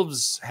 the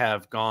Wolves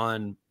have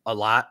gone a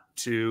lot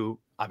to,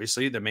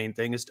 obviously the main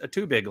thing is a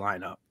 2 big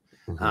lineup.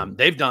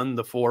 They've done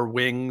the 4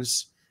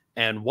 wings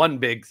and 1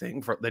 big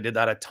thing. They did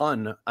that a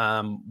ton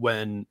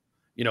when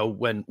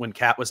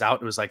Cat was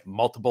out, it was like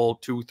multiple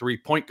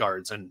 2-3 point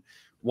guards and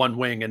 1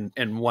 wing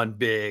and 1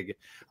 big.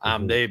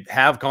 They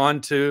have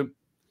gone to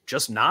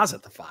just Naz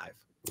at the 5.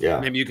 Yeah.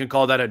 Maybe you can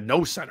call that a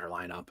no center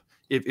lineup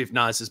if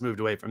Naz has moved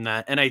away from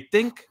that. And I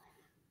think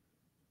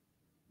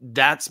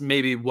that's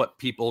maybe what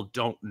people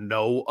don't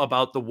know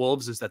about the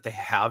Wolves is that they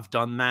have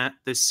done that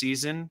this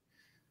season.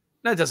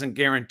 That doesn't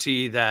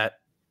guarantee that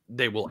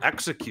they will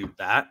execute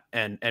that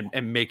and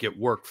make it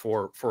work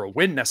for a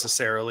win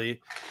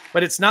necessarily.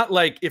 But it's not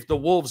like if the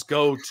Wolves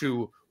go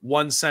to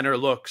 1 center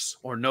looks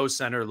or no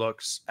center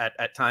looks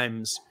at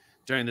times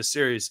during the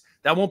series,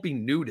 that won't be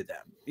new to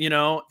them,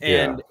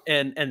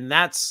 and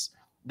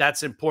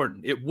that's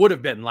important. It would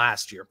have been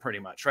last year pretty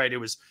much, right?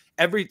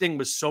 Everything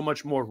was so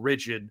much more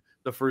rigid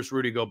the first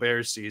Rudy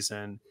Gobert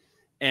season,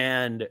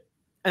 and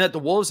that the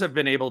Wolves have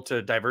been able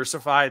to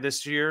diversify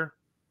this year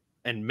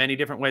in many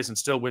different ways and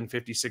still win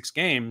 56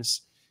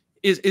 games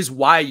is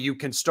why you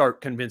can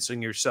start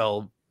convincing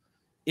yourself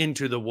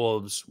into the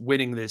Wolves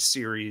winning this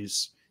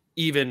series,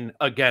 even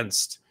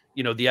against,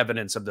 the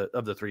evidence of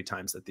the 3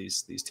 times that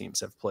these teams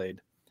have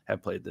played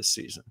this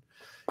season.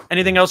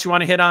 Anything else you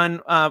want to hit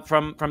on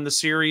from the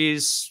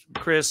series,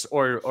 Chris,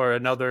 or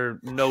another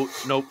note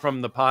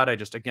from the pod? I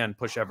just again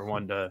push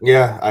everyone to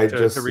read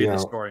the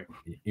story.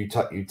 You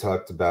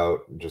talked about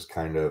just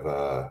kind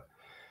of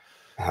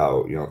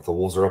how if the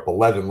Wolves are up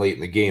 11 late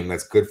in the game,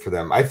 that's good for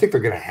them. I think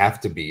they're going to have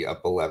to be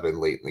up 11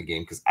 late in the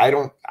game because I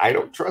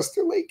don't trust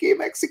their late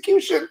game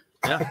execution,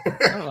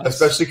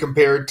 especially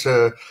compared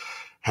to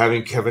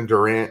having Kevin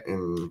Durant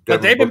and but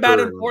they've been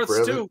batting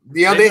fourths too.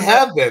 Yeah, they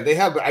have been.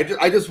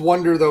 I just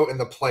wonder though in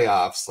the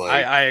playoffs. Like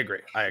I agree.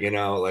 I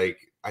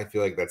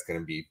feel like that's going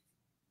to be.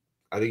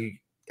 I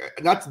think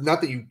not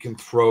that you can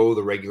throw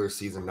the regular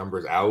season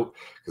numbers out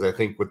because I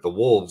think with the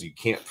Wolves you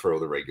can't throw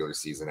the regular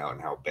season out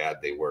and how bad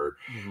they were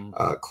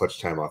clutch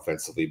time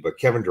offensively. But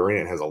Kevin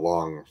Durant has a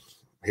long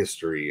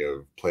history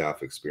of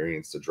playoff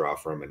experience to draw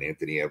from, and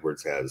Anthony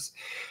Edwards has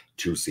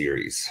 2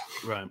 series.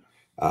 Right.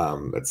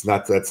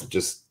 That's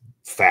just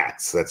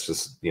facts. That's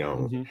just, you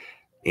know,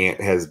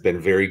 Ant has been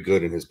very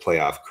good in his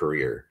playoff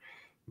career,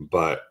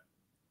 but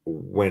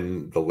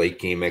when the late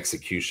game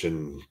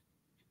execution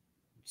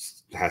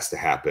has to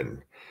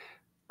happen,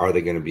 are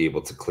they going to be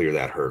able to clear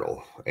that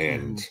hurdle?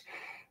 And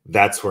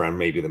that's where I'm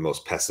maybe the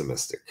most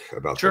pessimistic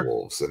about the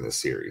Wolves in this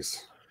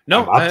series.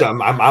 No,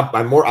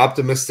 I'm more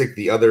optimistic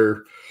the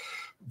other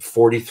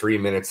 43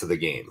 minutes of the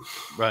game.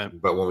 Right.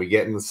 But when we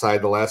get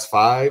inside the last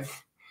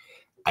 5,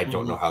 I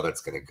don't know how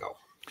that's going to go.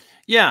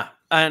 Yeah.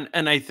 And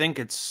I think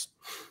it's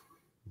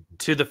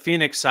to the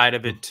Phoenix side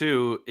of it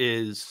too,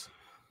 is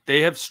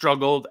they have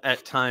struggled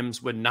at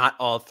times when not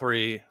all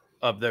 3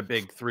 of their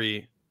big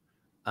 3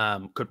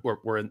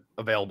 were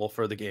available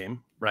for the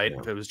game, right?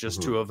 If it was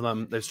just 2 of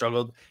them, they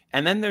struggled.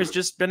 And then there's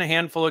just been a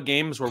handful of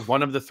games where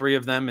one of the 3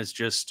 of them is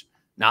just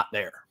not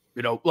there,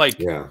 you know, like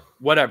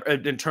whatever,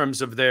 in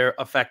terms of their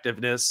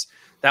effectiveness.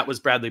 That was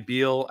Bradley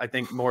Beal, I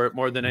think,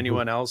 more than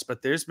anyone else.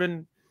 But there's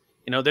been,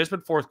 you know, there's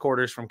been fourth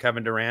quarters from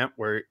Kevin Durant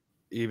where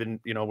even,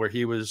 you know, where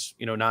he was,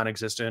 you know,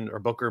 non-existent, or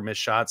Booker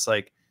missed shots.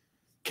 Like,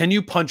 can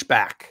you punch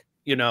back,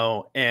 you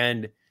know?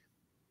 And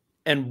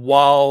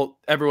while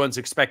everyone's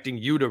expecting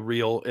you to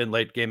reel in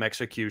late game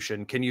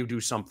execution, can you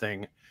do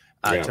something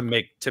to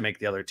make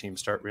the other team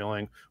start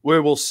reeling?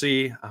 We'll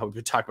see.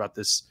 We talk about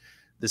this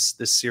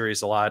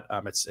series a lot. I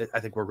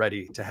think we're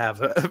ready to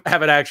have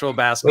an actual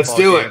basketball. Let's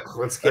do game. it.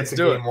 Let's get to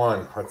game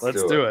 1.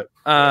 Let's do it.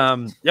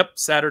 Yep,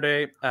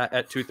 Saturday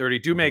at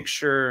 2:30. Do make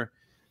sure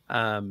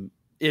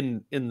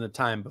in the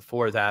time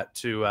before that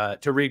to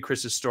read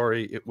Chris's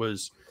story. It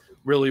was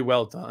really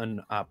well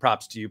done.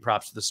 Props to you.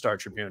 Props to the Star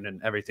Tribune and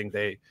everything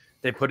they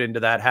put into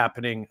that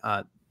happening.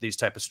 These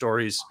type of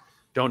stories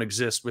don't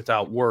exist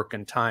without work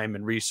and time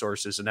and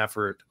resources and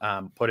effort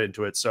put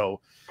into it.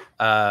 So,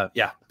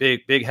 yeah,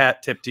 big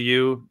hat tip to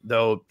you,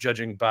 though,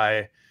 judging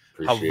by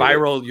how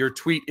viral your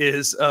tweet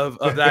is of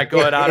that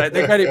going out. I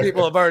think many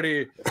people have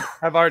already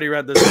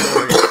read this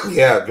story.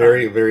 Yeah,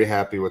 very, very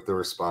happy with the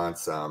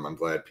response. I'm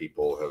glad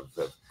people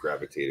have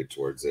gravitated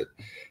towards it.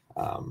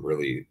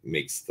 Really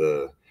makes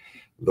the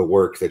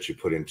work that you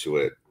put into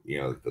it, you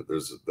know,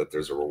 that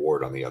there's a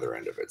reward on the other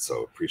end of it.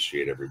 So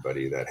appreciate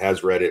everybody that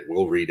has read it,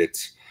 will read it.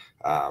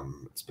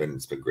 It's been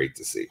great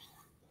to see.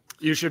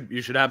 You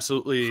should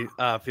absolutely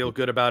feel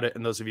good about it,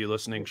 and those of you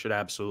listening should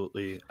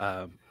absolutely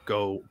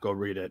go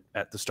read it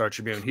at the Star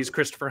Tribune. He's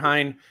Christopher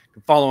Hine. You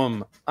can follow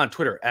him on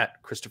Twitter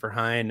at Christopher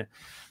Hine,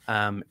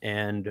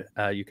 and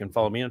you can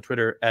follow me on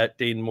Twitter at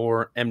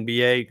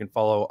DaneMooreNBA. You can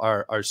follow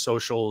our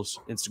socials,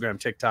 Instagram,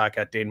 TikTok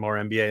at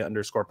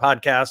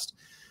DaneMooreNBA_podcast.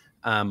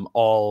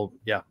 All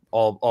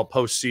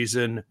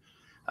postseason.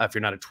 If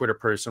you're not a Twitter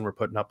person, we're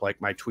putting up like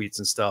my tweets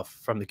and stuff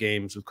from the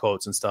games with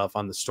quotes and stuff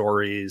on the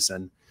stories,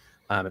 and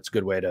it's a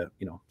good way to,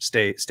 you know,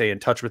 stay in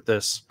touch with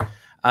this.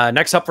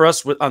 Next up for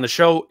us on the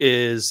show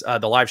is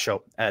the live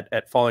show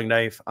at Falling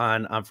Knife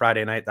on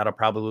Friday night.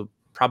 That'll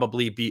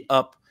probably be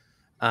up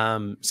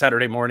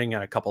Saturday morning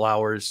in a couple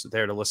hours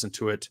there to listen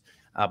to it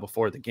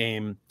before the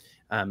game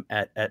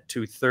at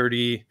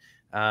 2:30.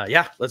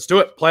 Yeah, let's do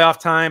it. Playoff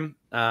time.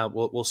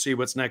 We'll see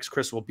what's next.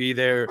 Chris will be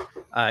there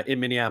in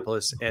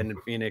Minneapolis and in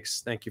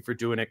Phoenix. Thank you for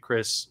doing it,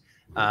 Chris.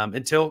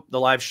 Until the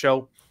live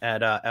show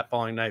at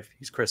Falling Knife,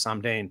 he's Chris. I'm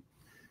Dane.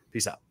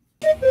 Peace out.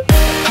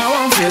 How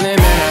I'm feeling, man,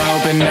 I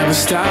hope it never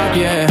stop,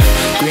 yeah.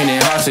 Green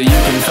and hot so you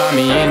can find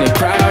me in the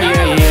crowd,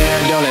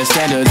 yeah. Don't let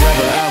standards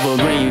ever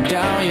bring you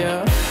down,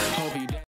 yeah.